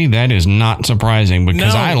history, that is not surprising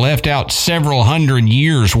because I left out several hundred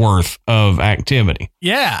years worth of activity.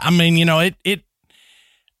 Yeah, I mean,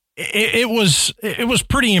 it was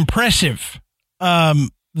pretty impressive,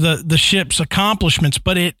 the ship's accomplishments,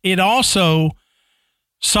 but it also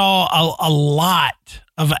saw a lot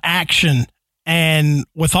of action. And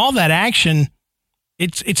with all that action,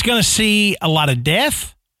 it's going to see a lot of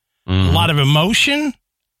death, a lot of emotion,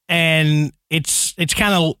 and it's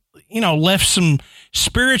kind of, left some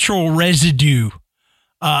spiritual residue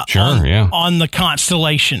on the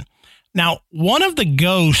Constellation. Now, one of the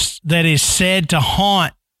ghosts that is said to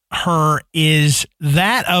haunt her is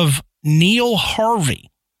that of Neil Harvey.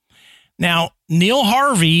 Now, Neil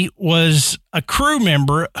Harvey was a crew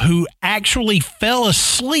member who actually fell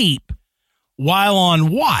asleep while on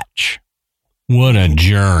watch. What a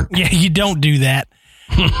jerk. Yeah, you don't do that.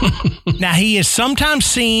 Now, he is sometimes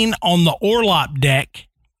seen on the orlop deck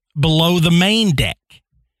below the main deck.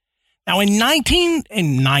 Now, in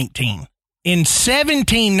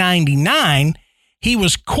 1799, he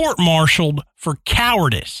was court-martialed for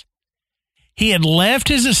cowardice. He had left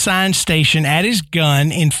his assigned station at his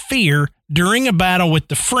gun in fear during a battle with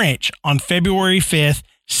the French on February 5th,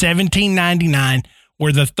 1799,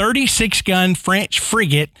 where the 36-gun French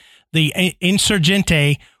frigate, the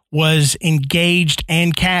Insurgente, was engaged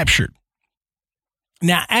and captured.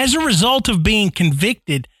 Now, as a result of being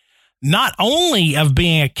convicted not only of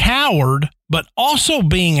being a coward, but also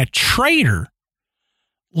being a traitor,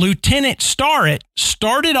 Lieutenant Starrett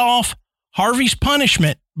started off Harvey's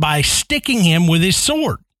punishment by sticking him with his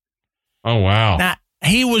sword. Oh, wow. Now,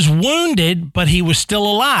 he was wounded, but he was still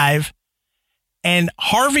alive, and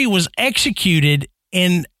Harvey was executed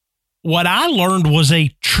in what I learned was a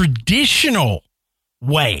traditional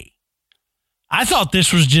way. I thought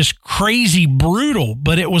this was just crazy brutal,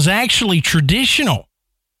 but it was actually traditional.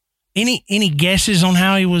 Any guesses on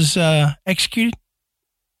how he was executed?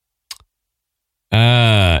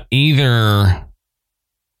 Either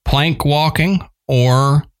plank walking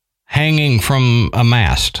or hanging from a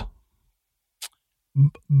mast.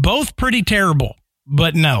 Both pretty terrible,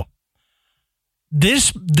 but no.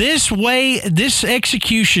 This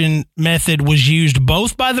execution method was used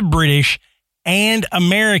both by the British and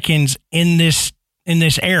Americans in this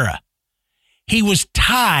era. He was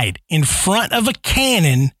tied in front of a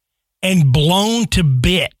cannon and blown to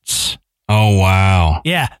bits. Oh, wow.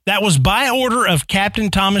 Yeah, that was by order of Captain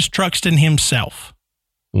Thomas Truxton himself.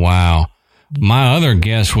 Wow. My other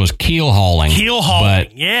guess was keel hauling. Keel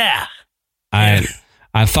hauling, yeah. I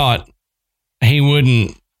thought he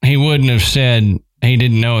wouldn't he wouldn't have said he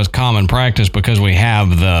didn't know his common practice because we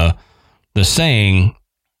have the saying,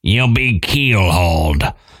 "You'll be keel-hauled."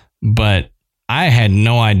 But I had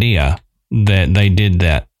no idea that they did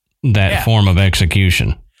that form of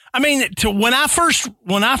execution. I mean, when I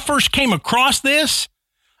first came across this,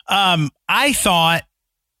 I thought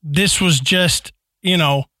this was just,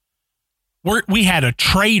 we had a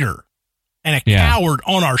traitor and a coward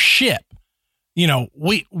on our ship.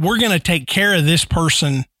 We're going to take care of this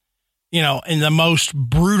person, in the most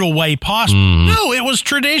brutal way possible. No, it was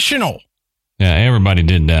traditional. Yeah, everybody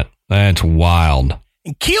did that. That's wild.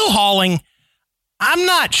 And keel hauling, I'm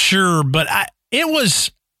not sure, but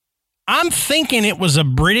I'm thinking it was a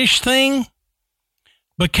British thing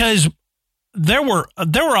because there were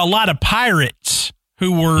a lot of pirates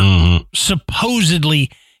who were supposedly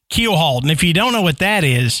keel hauled. And if you don't know what that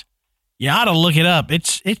is, you ought to look it up.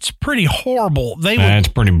 It's pretty horrible. It's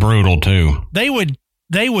pretty brutal too. They would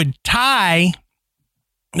tie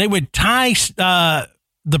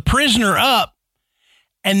the prisoner up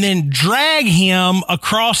and then drag him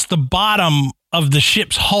across the bottom of the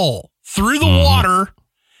ship's hull through the water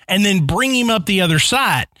and then bring him up the other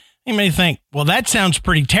side. You may think, well, that sounds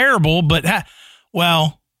pretty terrible, but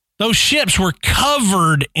those ships were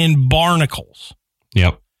covered in barnacles.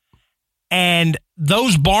 Yep. And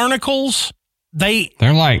those barnacles, they're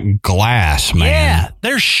like glass, man. Yeah,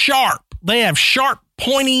 they're sharp. They have sharp,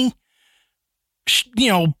 pointy,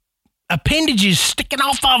 appendages sticking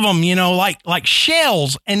off of them, like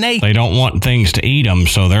shells. And they don't want things to eat them,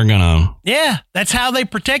 so they're gonna. Yeah, that's how they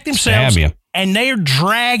protect themselves. Stab you. And they're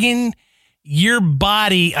dragging your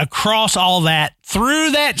body across all that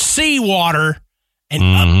through that seawater and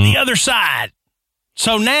up the other side.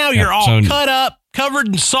 So now you're all cut up, covered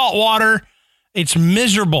in salt water. It's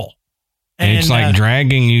miserable. And it's like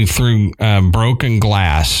dragging you through broken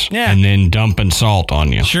glass and then dumping salt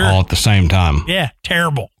on you all at the same time. Yeah,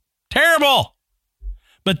 terrible. Terrible.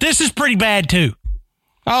 But this is pretty bad, too.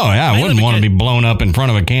 Oh, yeah, I wouldn't want to be blown up in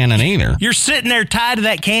front of a cannon either. You're sitting there tied to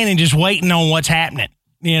that cannon just waiting on what's happening.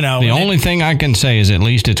 The only thing I can say is at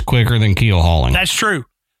least it's quicker than keel hauling. That's true.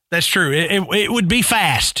 That's true. It would be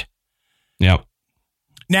fast. Yep.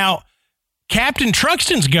 Now, Captain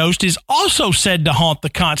Truxton's ghost is also said to haunt the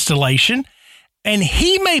constellation, and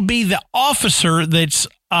he may be the officer that's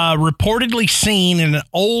reportedly seen in an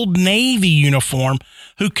old Navy uniform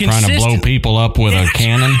who trying to blow people up with a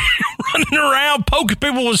cannon, running around poking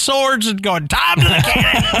people with swords and going, "Time to the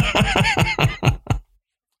cannon."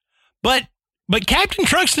 But Captain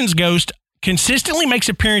Truxton's ghost consistently makes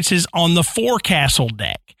appearances on the forecastle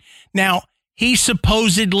deck. Now, he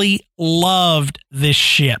supposedly loved this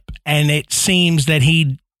ship, and it seems that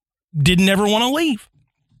he didn't ever want to leave.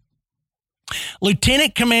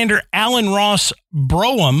 Lieutenant Commander Alan Ross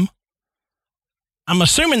Brougham, I'm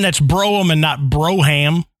assuming that's Brougham and not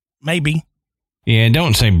Broham, maybe. Yeah,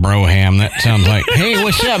 don't say Broham. That sounds like, hey,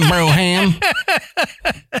 what's up, Broham?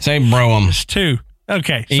 Say Brougham. It's two.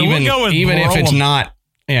 Okay, so we'll go with even Brougham. If it's not.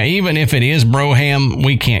 Yeah, even if it is Broham,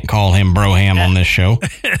 we can't call him Broham on this show.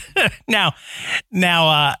 Now,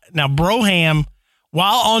 Broham,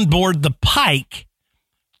 while on board the Pike,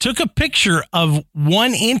 took a picture of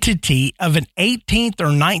one entity of an 18th or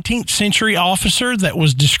 19th century officer that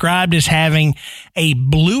was described as having a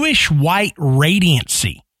bluish-white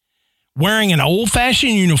radiancy, wearing an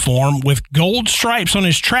old-fashioned uniform with gold stripes on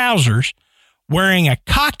his trousers, wearing a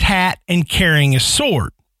cocked hat, and carrying a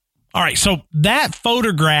sword. All right, so that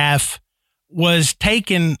photograph was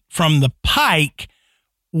taken from the Pike,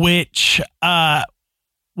 which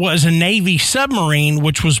was a Navy submarine,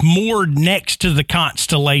 which was moored next to the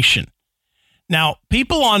Constellation. Now,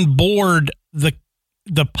 people on board the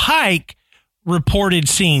Pike reported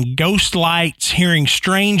seeing ghost lights, hearing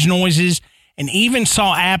strange noises, and even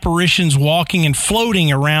saw apparitions walking and floating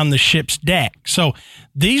around the ship's deck. So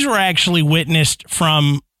these were actually witnessed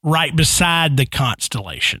from right beside the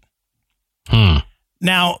Constellation.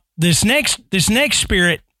 Now, this next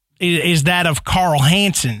spirit is that of Carl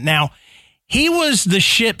Hansen. Now, he was the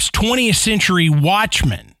ship's 20th century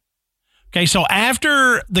watchman. Okay, so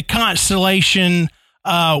after the Constellation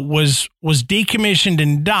was decommissioned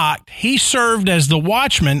and docked, he served as the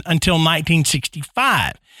watchman until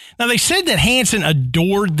 1965. Now, they said that Hansen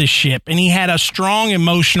adored the ship and he had a strong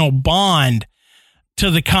emotional bond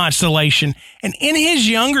to the Constellation. And in his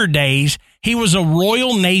younger days, he was a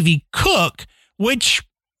Royal Navy cook, which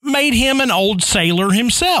made him an old sailor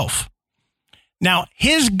himself. Now,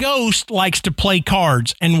 his ghost likes to play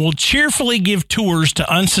cards and will cheerfully give tours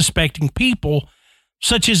to unsuspecting people,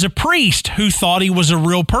 such as a priest who thought he was a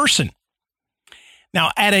real person. Now,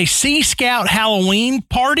 at a Sea Scout Halloween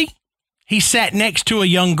party, he sat next to a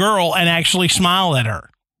young girl and actually smiled at her.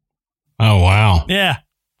 Oh, wow. Yeah.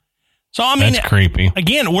 So, I mean, that's creepy.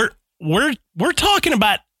 Again, we're talking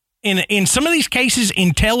about, in some of these cases,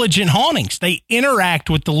 intelligent hauntings. They interact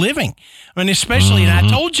with the living. I mean, especially, and I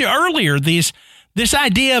told you earlier, this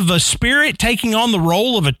idea of a spirit taking on the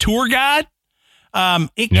role of a tour guide,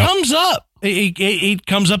 comes up. It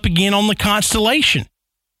comes up again on the constellation.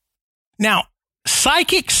 Now,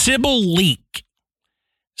 psychic Sybil Leek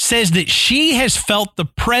says that she has felt the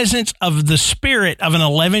presence of the spirit of an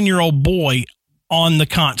 11-year-old boy on the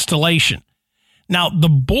constellation. Now, the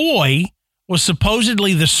boy was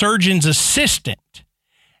supposedly the surgeon's assistant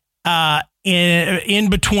in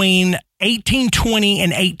between 1820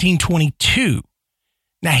 and 1822.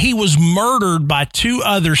 Now, he was murdered by 2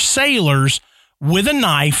 other sailors with a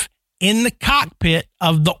knife in the cockpit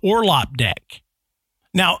of the orlop deck.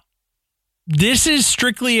 Now, this is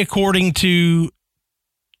strictly according to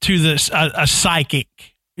this a psychic,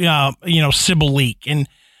 Sybil Leek, and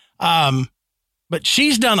but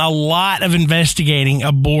she's done a lot of investigating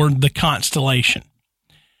aboard the Constellation.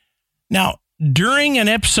 Now, during an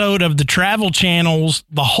episode of the Travel Channel's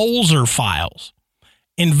The Holzer Files,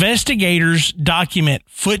 investigators document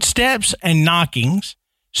footsteps and knockings,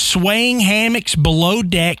 swaying hammocks below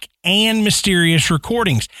deck, and mysterious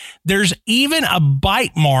recordings. There's even a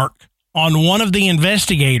bite mark on one of the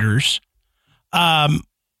investigators, and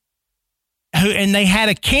they had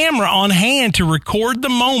a camera on hand to record the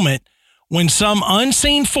moment when some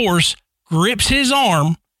unseen force grips his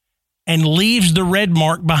arm and leaves the red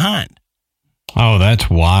mark behind. Oh, that's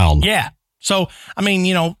wild. Yeah. So, I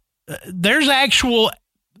mean, there's actual,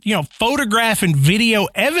 photograph and video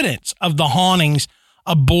evidence of the hauntings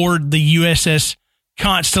aboard the USS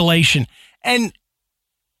Constellation. And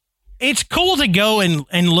it's cool to go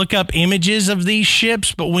and look up images of these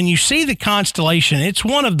ships, but when you see the Constellation, it's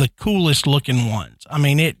one of the coolest looking ones. I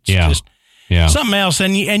mean, it's just something else.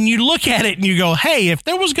 And you look at it and you go, hey, if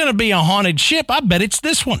there was going to be a haunted ship, I bet it's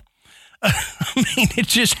this one. I mean, it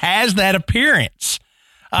just has that appearance.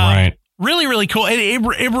 Right. Really, really cool.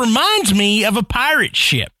 It reminds me of a pirate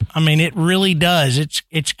ship. I mean, it really does.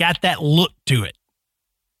 It's got that look to it.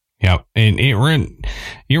 Yep.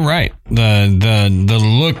 You're right. The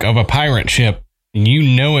look of a pirate ship,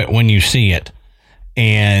 you know it when you see it.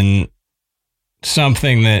 And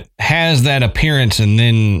something that has that appearance and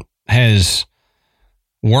then has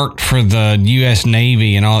worked for the U.S.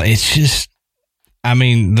 Navy and all, it's just, I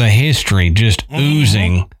mean, the history just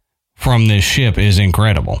oozing from this ship is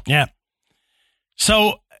incredible. Yeah.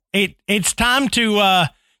 So it's time to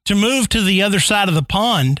move to the other side of the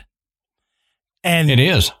pond. And it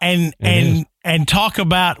is. And talk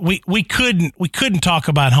about we couldn't talk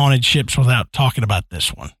about haunted ships without talking about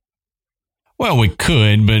this one. Well, we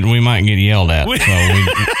could, but we might get yelled at.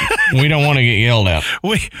 So we don't want to get yelled at.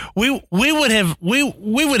 We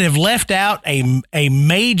would have left out a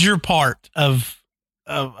major part of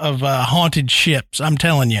haunted ships. I'm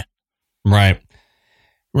telling you. Right.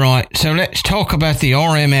 So let's talk about the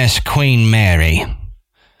RMS Queen Mary.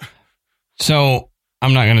 So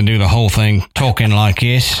I'm not going to do the whole thing talking like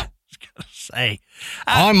this. I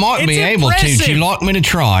might be able to. Do you like me to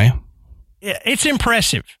try? Yeah, it's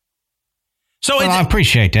impressive. So I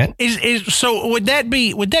appreciate that. So would that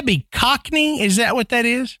be Cockney? Is that what that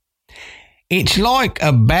is? It's like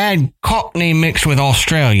a bad Cockney mixed with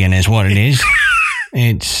Australian is what it is.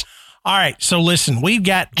 It's all right. So listen,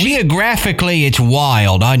 geographically it's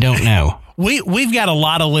wild. I don't know. We've got a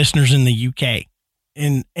lot of listeners in the UK.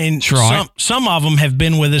 And right. some of them have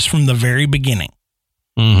been with us from the very beginning.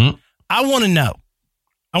 Mm-hmm. I want to know.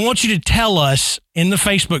 I want you to tell us in the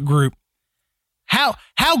Facebook group how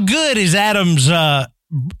good is Adam's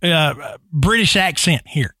British accent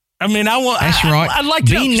here. I mean, that's right. I'd like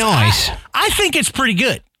to be nice. I think it's pretty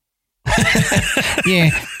good. Yeah,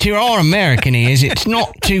 to our American ears, it's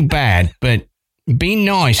not too bad, but be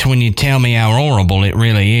nice when you tell me how horrible it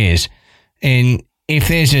really is. And if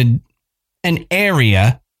there's an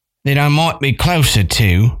area that I might be closer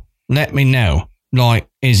to, let me know. Like,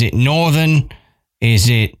 is it northern? Is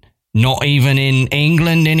it not even in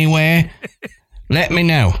England anywhere? Let me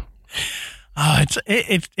know. Oh,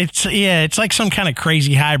 it's like some kind of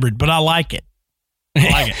crazy hybrid, but I like it.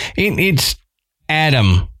 It's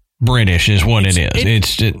Adam British is what it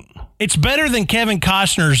is. It's better than Kevin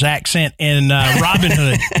Costner's accent in Robin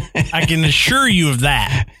Hood. I can assure you of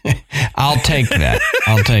that. I'll take that.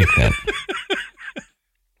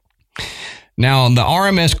 Now, the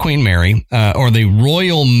RMS Queen Mary, or the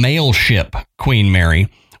Royal Mail Ship Queen Mary,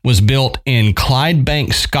 was built in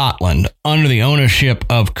Clydebank, Scotland, under the ownership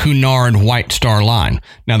of Cunard White Star Line.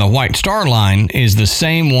 Now, the White Star Line is the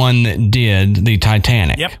same one that did the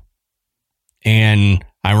Titanic. Yep. And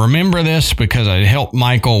I remember this because I helped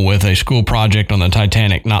Michael with a school project on the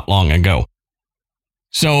Titanic not long ago.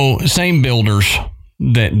 So, same builders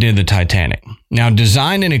that did the Titanic. Now,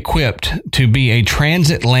 designed and equipped to be a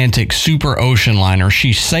transatlantic super ocean liner,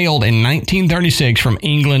 she sailed in 1936 from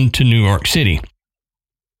England to New York City.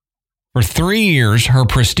 For 3 years, her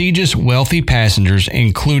prestigious, wealthy passengers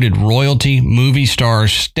included royalty, movie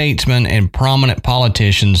stars, statesmen, and prominent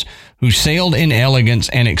politicians who sailed in elegance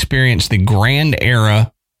and experienced the grand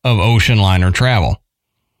era of ocean liner travel.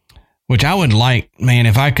 Which I would like, man,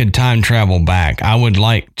 if I could time travel back, I would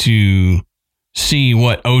like to see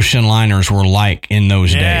what ocean liners were like in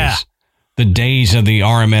those days. The days of the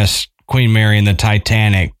RMS Queen Mary and the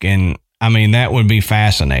Titanic. And I mean, that would be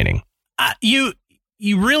fascinating. You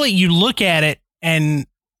look at it and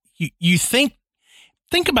you think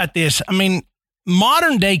about this. I mean,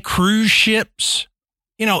 modern day cruise ships,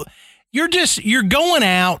 you're going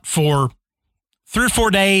out for 3 or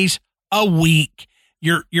 4 days, a week.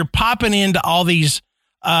 You're popping into all these,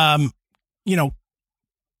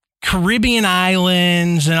 Caribbean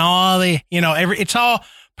islands and all the, it's all,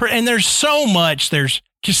 and there's so much. There's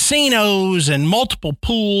casinos and multiple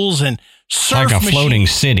pools and surf like a floating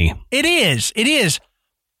machines. City. It is.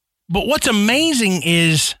 But what's amazing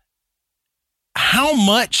is how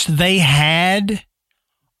much they had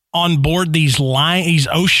on board these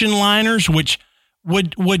ocean liners, which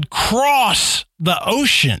would cross the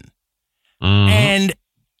ocean. Mm-hmm. And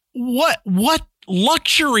what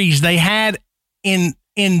luxuries they had in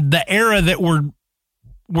the era that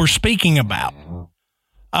we're speaking about.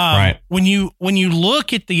 Right. When you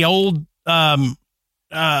look at the old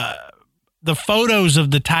the photos of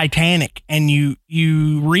the Titanic and you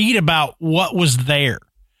read about what was there,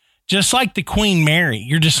 just like the Queen Mary,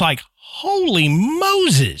 you're just like, holy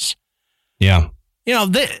Moses. Yeah.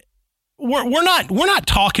 We're not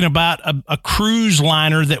talking about a cruise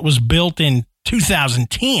liner that was built in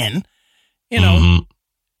 2010.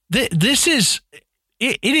 This is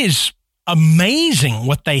it is amazing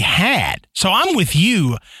what they had. So I'm with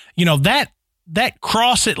you. That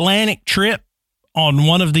cross Atlantic trip on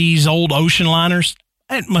one of these old ocean liners,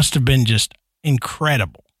 it must have been just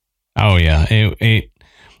incredible. Oh yeah, it'd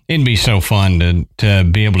be so fun to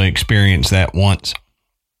be able to experience that once.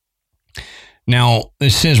 Now,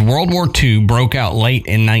 it says World War II broke out late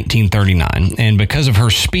in 1939, and because of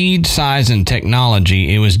her speed, size, and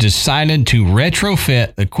technology, it was decided to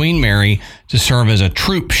retrofit the Queen Mary to serve as a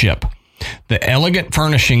troop ship. The elegant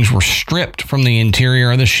furnishings were stripped from the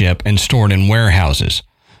interior of the ship and stored in warehouses.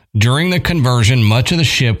 During the conversion, much of the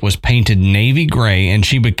ship was painted navy gray, and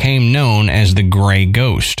she became known as the Gray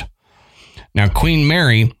Ghost. Now, Queen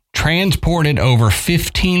Mary transported over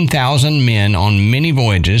 15,000 men on many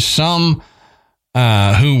voyages, some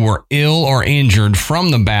who were ill or injured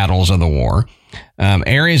from the battles of the war.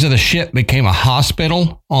 Areas of the ship became a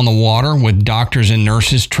hospital on the water with doctors and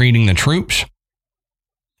nurses treating the troops.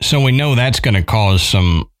 So we know that's going to cause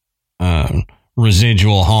some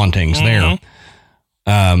residual hauntings there.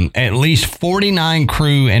 At least 49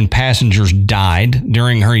 crew and passengers died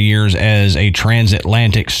during her years as a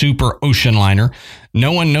transatlantic super ocean liner.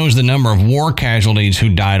 No one knows the number of war casualties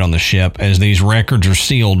who died on the ship, as these records are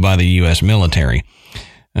sealed by the U.S. military.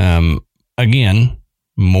 Again,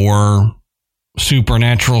 more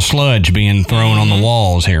supernatural sludge being thrown on the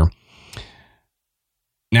walls here.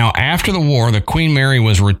 Now, after the war, the Queen Mary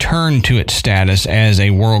was returned to its status as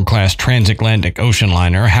a world-class transatlantic ocean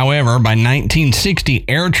liner. However, by 1960,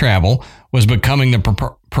 air travel was becoming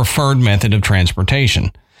the preferred method of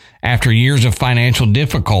transportation. After years of financial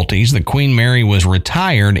difficulties, the Queen Mary was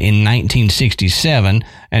retired in 1967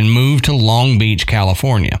 and moved to Long Beach,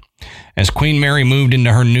 California. As Queen Mary moved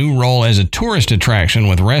into her new role as a tourist attraction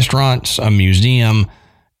with restaurants, a museum,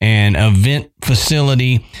 and event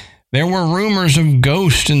facility, there were rumors of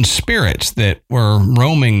ghosts and spirits that were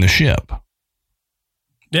roaming the ship.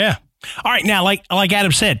 Yeah. All right. Now, like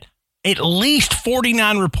Adam said, at least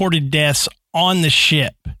 49 reported deaths on the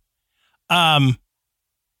ship. And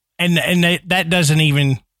that doesn't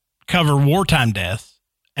even cover wartime deaths,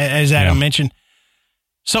 as Adam mentioned.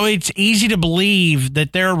 So it's easy to believe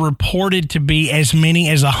that there are reported to be as many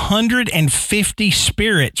as 150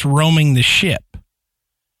 spirits roaming the ship.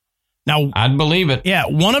 Now, I'd believe it. Yeah,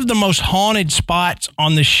 one of the most haunted spots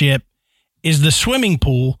on the ship is the swimming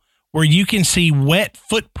pool, where you can see wet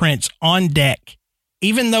footprints on deck,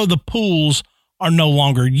 even though the pools are no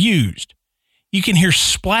longer used. You can hear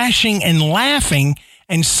splashing and laughing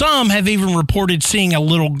And some have even reported seeing a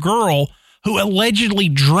little girl who allegedly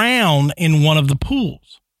drowned in one of the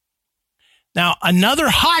pools. Now, another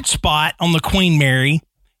hot spot on the Queen Mary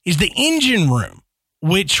is the engine room,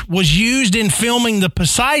 which was used in filming the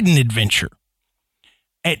Poseidon adventure.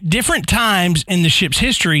 At different times in the ship's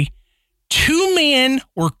history, 2 men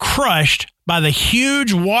were crushed by the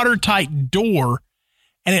huge watertight door,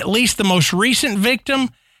 and at least the most recent victim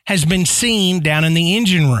has been seen down in the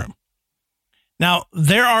engine room. Now,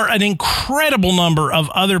 there are an incredible number of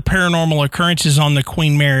other paranormal occurrences on the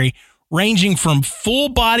Queen Mary, ranging from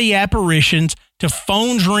full-body apparitions to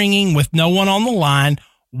phones ringing with no one on the line,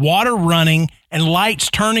 water running, and lights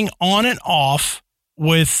turning on and off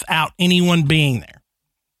without anyone being there.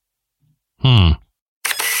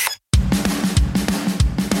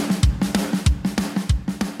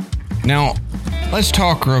 Now, let's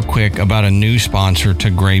talk real quick about a new sponsor to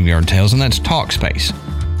Graveyard Tales, and that's Talkspace.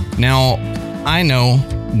 Now, I know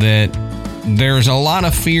that there's a lot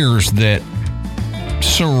of fears that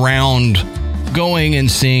surround going and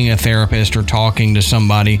seeing a therapist or talking to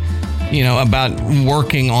somebody, about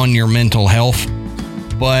working on your mental health,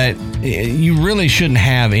 but you really shouldn't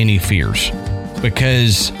have any fears,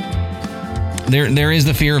 because there is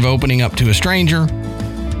the fear of opening up to a stranger,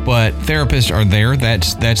 but therapists are there.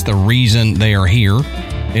 That's the reason they are here,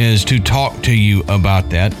 is to talk to you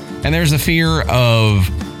about that. And there's the fear of,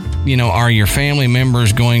 are your family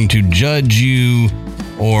members going to judge you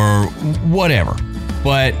or whatever.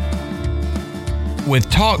 But with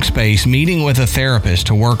Talkspace, meeting with a therapist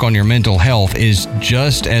to work on your mental health is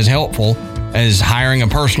just as helpful as hiring a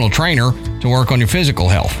personal trainer to work on your physical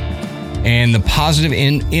health. And the positive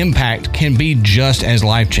impact can be just as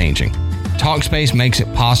life-changing. Talkspace makes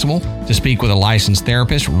it possible to speak with a licensed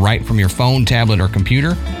therapist right from your phone, tablet, or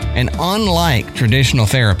computer. And unlike traditional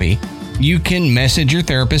therapy, you can message your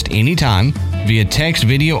therapist anytime via text,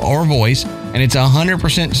 video, or voice, and it's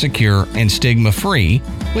 100% secure and stigma-free,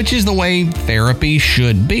 which is the way therapy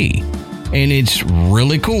should be. And it's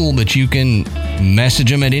really cool that you can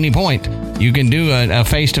message them at any point. You can do a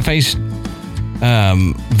face-to-face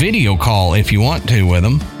video call if you want to with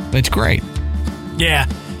them. That's great. Yeah,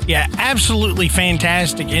 absolutely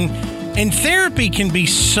fantastic. And therapy can be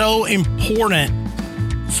so important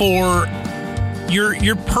for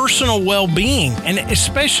your personal well-being, and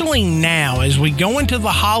especially now as we go into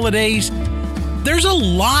the holidays. There's a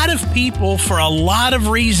lot of people, for a lot of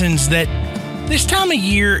reasons, that this time of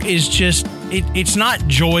year is just it's not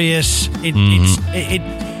joyous. It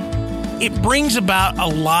brings about a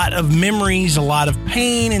lot of memories, a lot of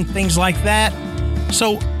pain, and things like that.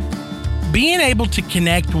 So being able to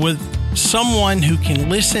connect with someone who can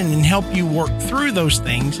listen and help you work through those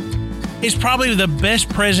things is probably the best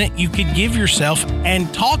present you could give yourself, and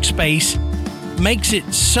Talkspace makes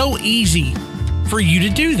it so easy for you to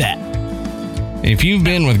do that. If you've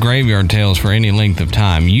been with Graveyard Tales for any length of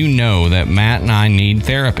time, you know that Matt and I need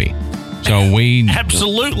therapy. So we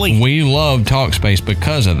love Talkspace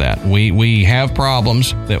because of that. We have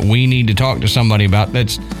problems that we need to talk to somebody about.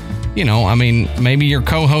 That's, maybe your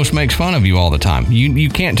co-host makes fun of you all the time. You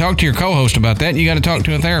can't talk to your co-host about that. You got to talk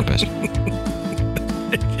to a therapist.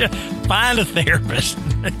 Find a therapist.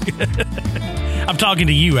 I'm talking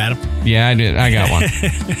to you, Adam. Yeah, I did. I got one.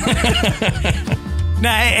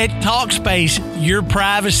 Now, at Talkspace, your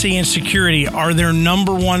privacy and security are their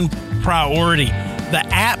number one priority. The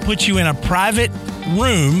app puts you in a private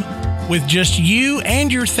room with just you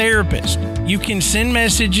and your therapist. You can send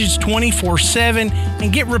messages 24/7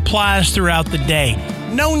 and get replies throughout the day.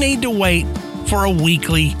 No need to wait for a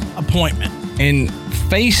weekly appointment. And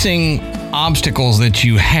facing obstacles that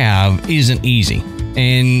you have isn't easy.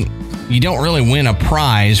 And you don't really win a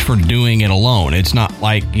prize for doing it alone. It's not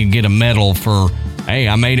like you get a medal for, hey,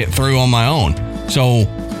 I made it through on my own. So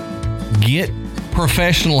get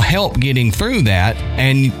professional help getting through that,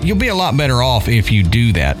 and you'll be a lot better off if you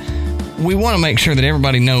do that. We want to make sure that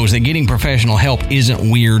everybody knows that getting professional help isn't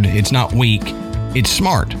weird. It's not weak. It's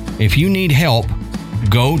smart. If you need help,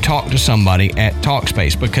 go talk to somebody at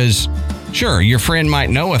Talkspace, because sure, your friend might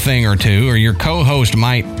know a thing or two, or your co-host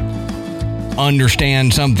might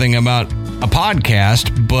understand something about a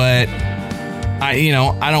podcast, but I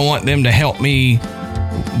don't want them to help me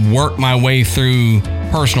work my way through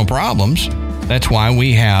personal problems. That's why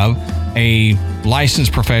we have a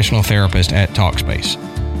licensed professional therapist at Talkspace.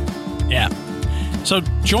 Yeah. So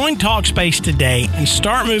join Talkspace today and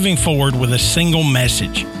start moving forward with a single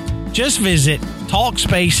message. Just visit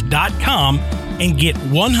Talkspace.com and get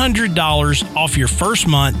 $100 off your first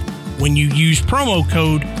month when you use promo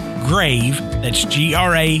code GRAVE, that's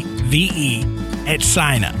GRAVE, at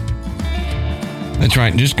sign up. That's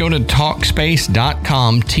right. Just go to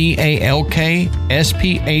Talkspace.com,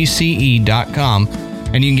 TALKSPACE.com,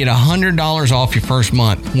 and you can get $100 off your first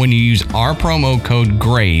month when you use our promo code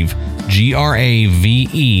GRAVE,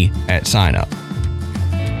 GRAVE, at sign up.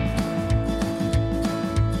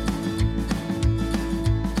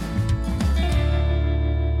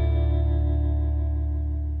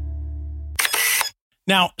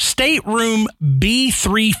 Now, stateroom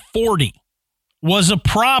B340 was a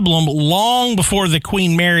problem long before the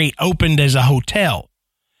Queen Mary opened as a hotel.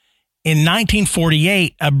 In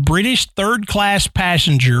 1948, a British third-class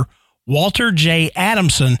passenger, Walter J.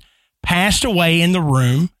 Adamson, passed away in the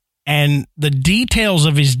room, and the details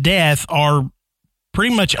of his death are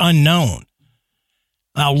pretty much unknown.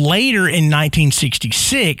 Now, later in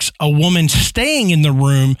 1966, a woman staying in the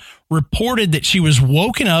room reported that she was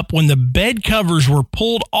woken up when the bed covers were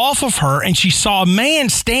pulled off of her and she saw a man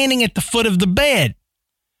standing at the foot of the bed.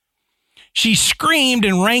 She screamed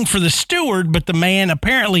and rang for the steward, but the man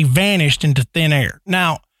apparently vanished into thin air.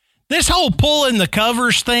 Now, this whole pulling the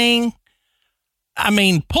covers thing,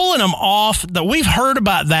 pulling them off, we've heard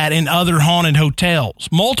about that in other haunted hotels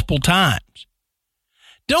multiple times.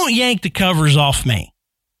 Don't yank the covers off me.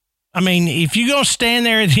 If you're going to stand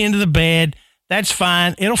there at the end of the bed, that's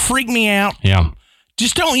fine. It'll freak me out. Yeah.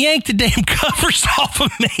 Just don't yank the damn covers off of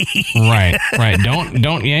me. Right.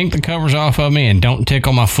 Don't yank the covers off of me, and don't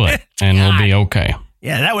tickle my foot, and we'll be okay.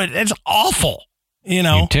 Yeah, that's awful.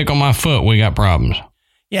 You tickle my foot, we got problems.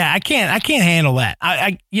 Yeah, I can't handle that.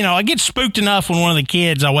 I get spooked enough when one of the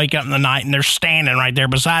kids, I wake up in the night and they're standing right there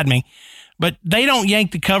beside me, but they don't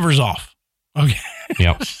yank the covers off. Okay.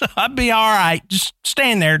 Yep. So I'd be all right. Just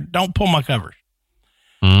stand there. Don't pull my covers.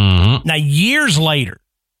 Mm-hmm. Now, years later,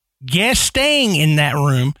 guests staying in that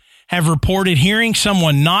room have reported hearing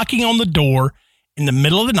someone knocking on the door in the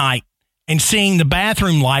middle of the night and seeing the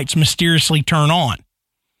bathroom lights mysteriously turn on.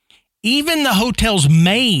 Even the hotel's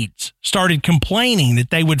maids started complaining that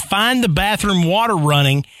they would find the bathroom water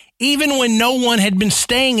running even when no one had been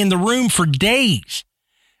staying in the room for days.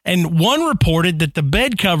 And one reported that the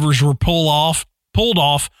bed covers were pulled off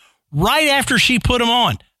right after she put them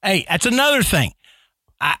on. Hey, that's another thing.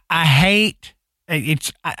 I hate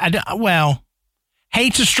it's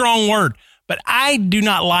hate's a strong word, but I do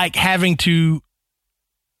not like having to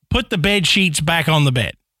put the bed sheets back on the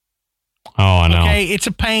bed. Oh, I know. Okay, it's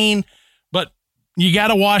a pain, but you got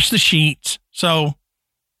to wash the sheets. So,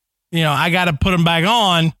 I got to put them back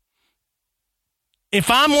on. If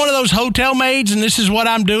I'm one of those hotel maids and this is what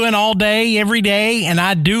I'm doing all day, every day, and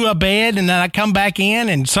I do a bed and then I come back in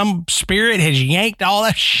and some spirit has yanked all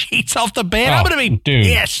that sheets off the bed, I'm going to be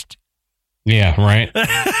pissed. Yeah, right.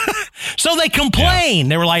 So they complained.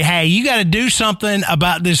 Yeah. They were like, hey, you got to do something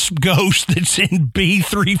about this ghost that's in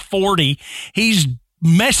B340. He's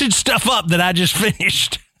messing stuff up that I just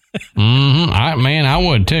finished. Mm-hmm. I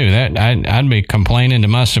would too. I'd be complaining to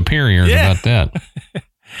my superiors about that.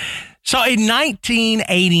 So in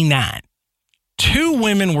 1989, 2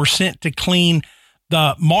 women were sent to clean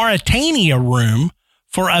the Mauritania room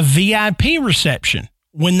for a VIP reception.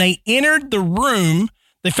 When they entered the room,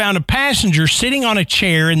 they found a passenger sitting on a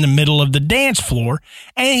chair in the middle of the dance floor,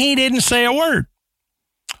 and he didn't say a word.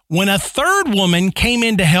 When a third woman came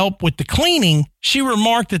in to help with the cleaning, she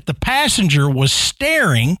remarked that the passenger was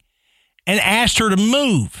staring and asked her to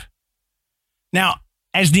move. Now,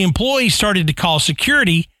 as the employee started to call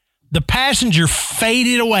security, the passenger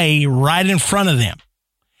faded away right in front of them.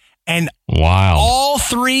 And wow, all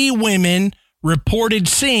 3 women reported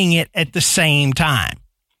seeing it at the same time.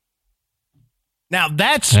 Now,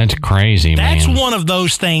 that's crazy, That's man. one of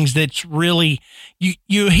those things that's really,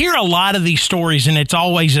 you hear a lot of these stories and it's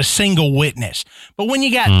always a single witness. But when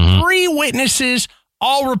you got 3 witnesses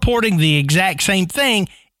all reporting the exact same thing,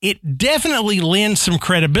 it definitely lends some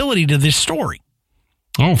credibility to this story.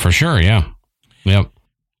 Oh, for sure, yeah. Yep.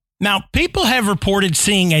 Now, people have reported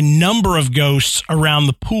seeing a number of ghosts around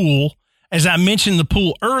the pool. As I mentioned the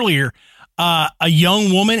pool earlier, a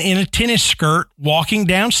young woman in a tennis skirt walking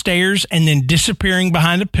downstairs and then disappearing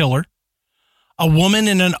behind a pillar. A woman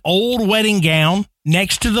in an old wedding gown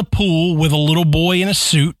next to the pool with a little boy in a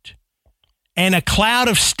suit. And a cloud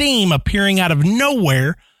of steam appearing out of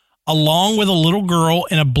nowhere, along with a little girl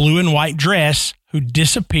in a blue and white dress who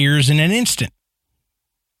disappears in an instant.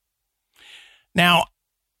 Now,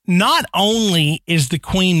 not only is the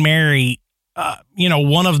Queen Mary,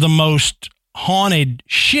 one of the most haunted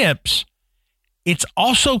ships, it's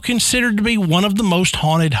also considered to be one of the most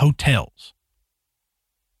haunted hotels.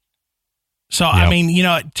 So,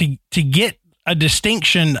 yep. To get a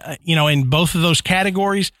distinction, in both of those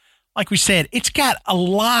categories, like we said, it's got a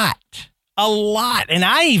lot a lot. And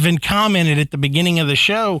I even commented at the beginning of the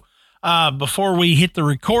show, before we hit the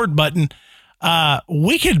record button,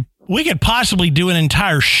 we could possibly do an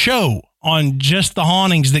entire show on just the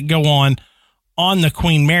hauntings that go on the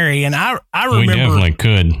Queen Mary. And I remember, we definitely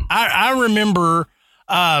could. I remember,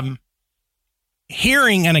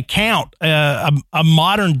 hearing an account, a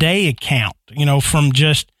modern day account, from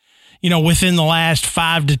just, within the last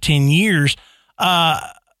 5 to 10 years,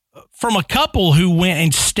 from a couple who went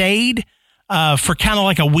and stayed, for kind of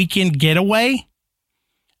like a weekend getaway.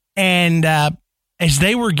 And, as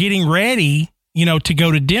they were getting ready, to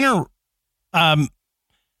go to dinner,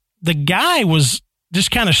 the guy was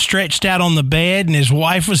just kind of stretched out on the bed and his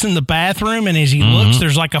wife was in the bathroom. And as he looks,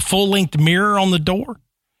 there's like a full length mirror on the door.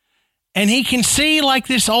 And he can see like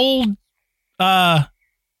this old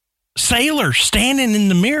sailor standing in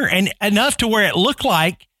the mirror, and enough to where it looked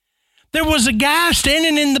like there was a guy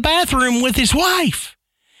standing in the bathroom with his wife.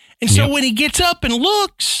 And so when he gets up and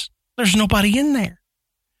looks, there's nobody in there.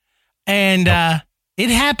 And it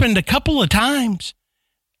happened a couple of times,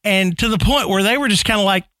 and to the point where they were just kind of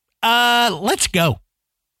like, let's go.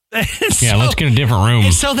 So, let's get a different room.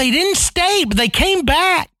 And so they didn't stay, but they came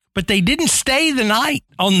back. But they didn't stay the night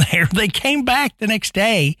on there. They came back the next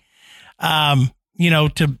day, to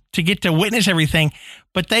get to witness everything.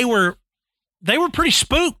 But they were pretty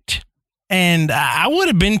spooked, and I would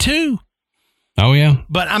have been too. Oh yeah.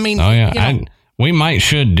 But I mean, we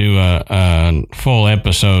should do a full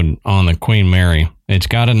episode on the Queen Mary. It's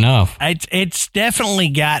got enough. It's definitely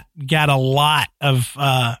got a lot of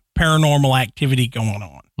paranormal activity going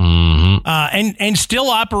on, and still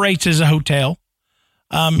operates as a hotel.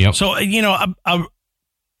 So,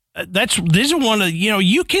 this is one of,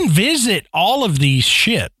 you can visit all of these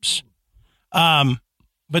ships.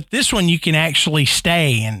 But this one you can actually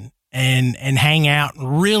stay and hang out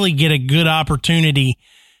and really get a good opportunity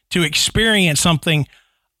to experience something,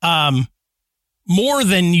 more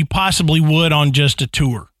than you possibly would on just a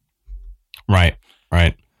tour. Right.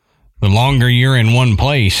 The longer you're in one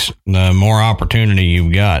place, the more opportunity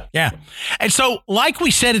you've got. Yeah. And so, like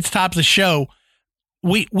we said at the top of the show,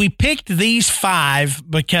 we picked these 5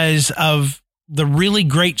 because of the really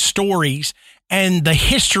great stories and the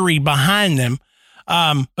history behind them.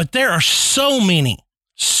 But there are so many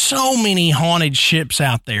haunted ships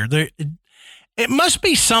out there. It must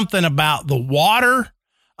be something about the water,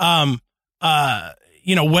 whether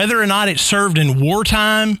or not it served in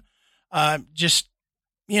wartime, how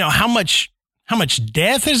much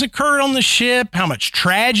death has occurred on the ship, how much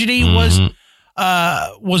tragedy was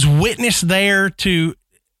witnessed there to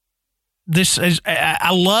this.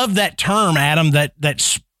 I love that term, Adam,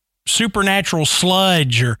 that supernatural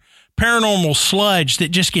sludge or paranormal sludge that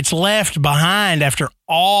just gets left behind after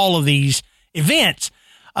all of these events,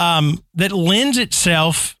 that lends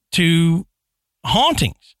itself to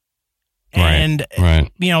hauntings. And,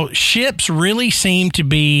 ships really seem to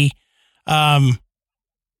be,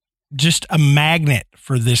 just a magnet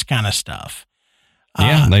for this kind of stuff.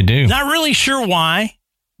 Yeah, they do. Not really sure why,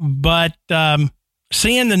 but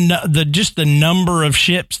seeing the number of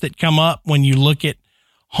ships that come up when you look at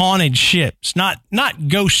haunted ships, not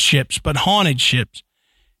ghost ships, but haunted ships,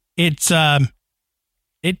 it's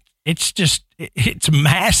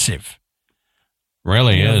massive.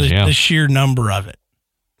 Really is, the sheer number of it.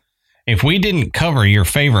 If we didn't cover your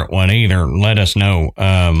favorite one either, let us know.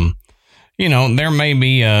 There may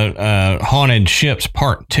be a haunted ships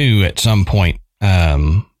part 2 at some point.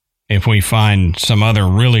 If we find some other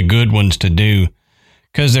really good ones to do,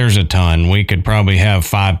 because there's a ton. We could probably have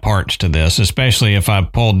 5 parts to this, especially if I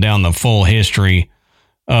pulled down the full history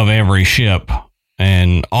of every ship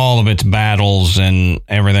and all of its battles and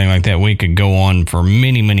everything like that. We could go on for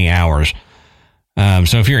many, many hours.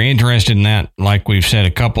 So if you're interested in that, like we've said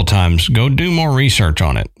a couple times, go do more research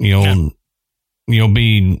on it. You'll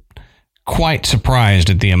be quite surprised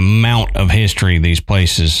at the amount of history these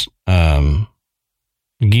places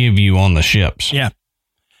give you on the ships. Yeah.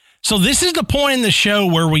 So this is the point in the show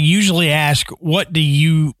where we usually ask, what do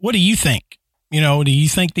you think? Do you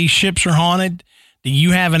think these ships are haunted? Do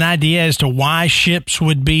you have an idea as to why ships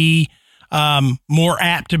would be more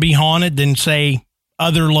apt to be haunted than, say,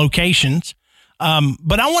 other locations?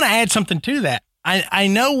 But I want to add something to that. I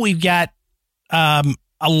know we've got a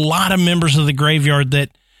lot of members of the graveyard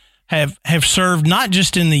that have served not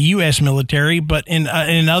just in the U.S. military, but in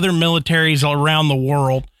other militaries around the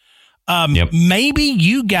world. Maybe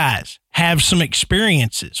you guys have some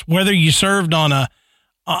experiences, whether you served on a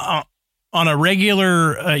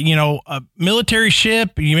regular, a military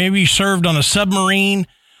ship, maybe you served on a submarine.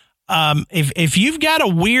 If you've got a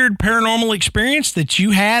weird paranormal experience that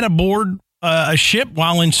you had aboard a ship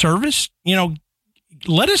while in service,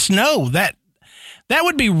 let us know. That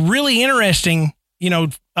would be really interesting,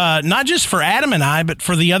 not just for Adam and I, but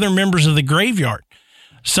for the other members of the graveyard.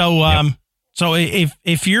 So, so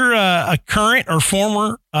if you're a current or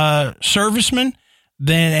former serviceman,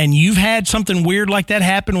 and you've had something weird like that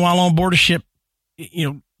happen while on board a ship,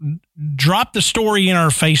 drop the story in our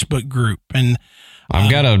Facebook group. And I've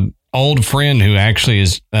got an old friend who actually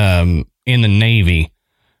is in the Navy,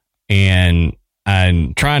 and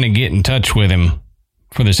I'm trying to get in touch with him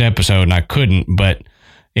for this episode, and I couldn't. But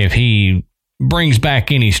if he brings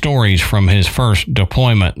back any stories from his first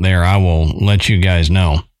deployment there, I will let you guys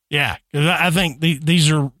know. Yeah, because I think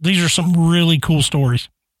these are some really cool stories.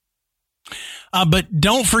 But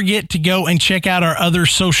don't forget to go and check out our other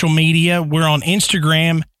social media. We're on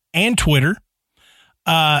Instagram and Twitter.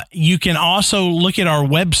 You can also look at our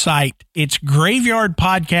website. It's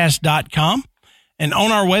graveyardpodcast.com. And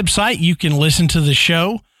on our website, you can listen to the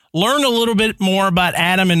show, learn a little bit more about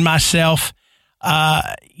Adam and myself.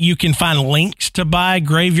 You can find links to buy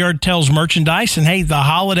Graveyard Tales merchandise. And hey, the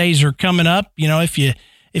holidays are coming up. If you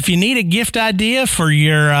need a gift idea for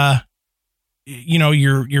your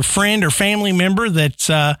your friend or family member that's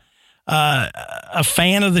a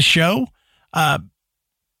fan of the show,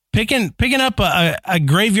 picking up a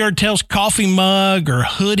Graveyard Tales coffee mug or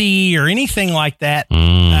hoodie or anything like that.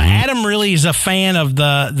 Adam really is a fan of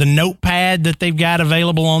the notepad that they've got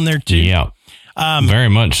available on there too. Yeah, very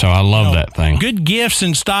much so. I love that thing. Good gifts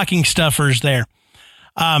and stocking stuffers there.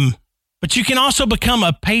 But you can also become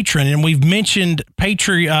a patron, and we've mentioned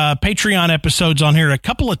Patreon episodes on here a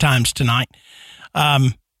couple of times tonight.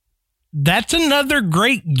 That's another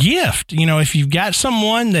great gift. If you've got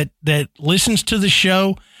someone that listens to the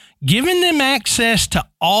show, giving them access to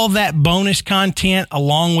all that bonus content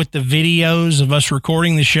along with the videos of us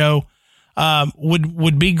recording the show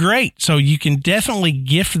would be great. So you can definitely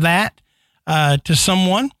gift that to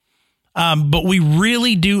someone. But we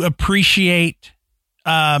really do appreciate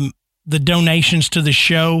the donations to the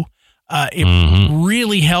show. It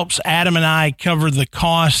really helps Adam and I cover the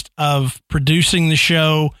cost of producing the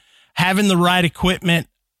show, having the right equipment,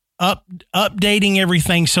 updating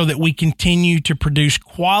everything so that we continue to produce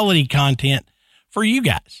quality content for you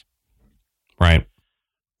guys. Right.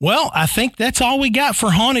 Well, I think that's all we got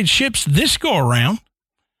for Haunted Ships this go around.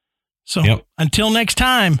 So Until next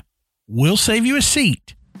time, we'll save you a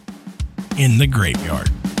seat in the graveyard.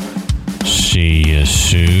 See you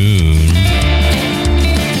soon.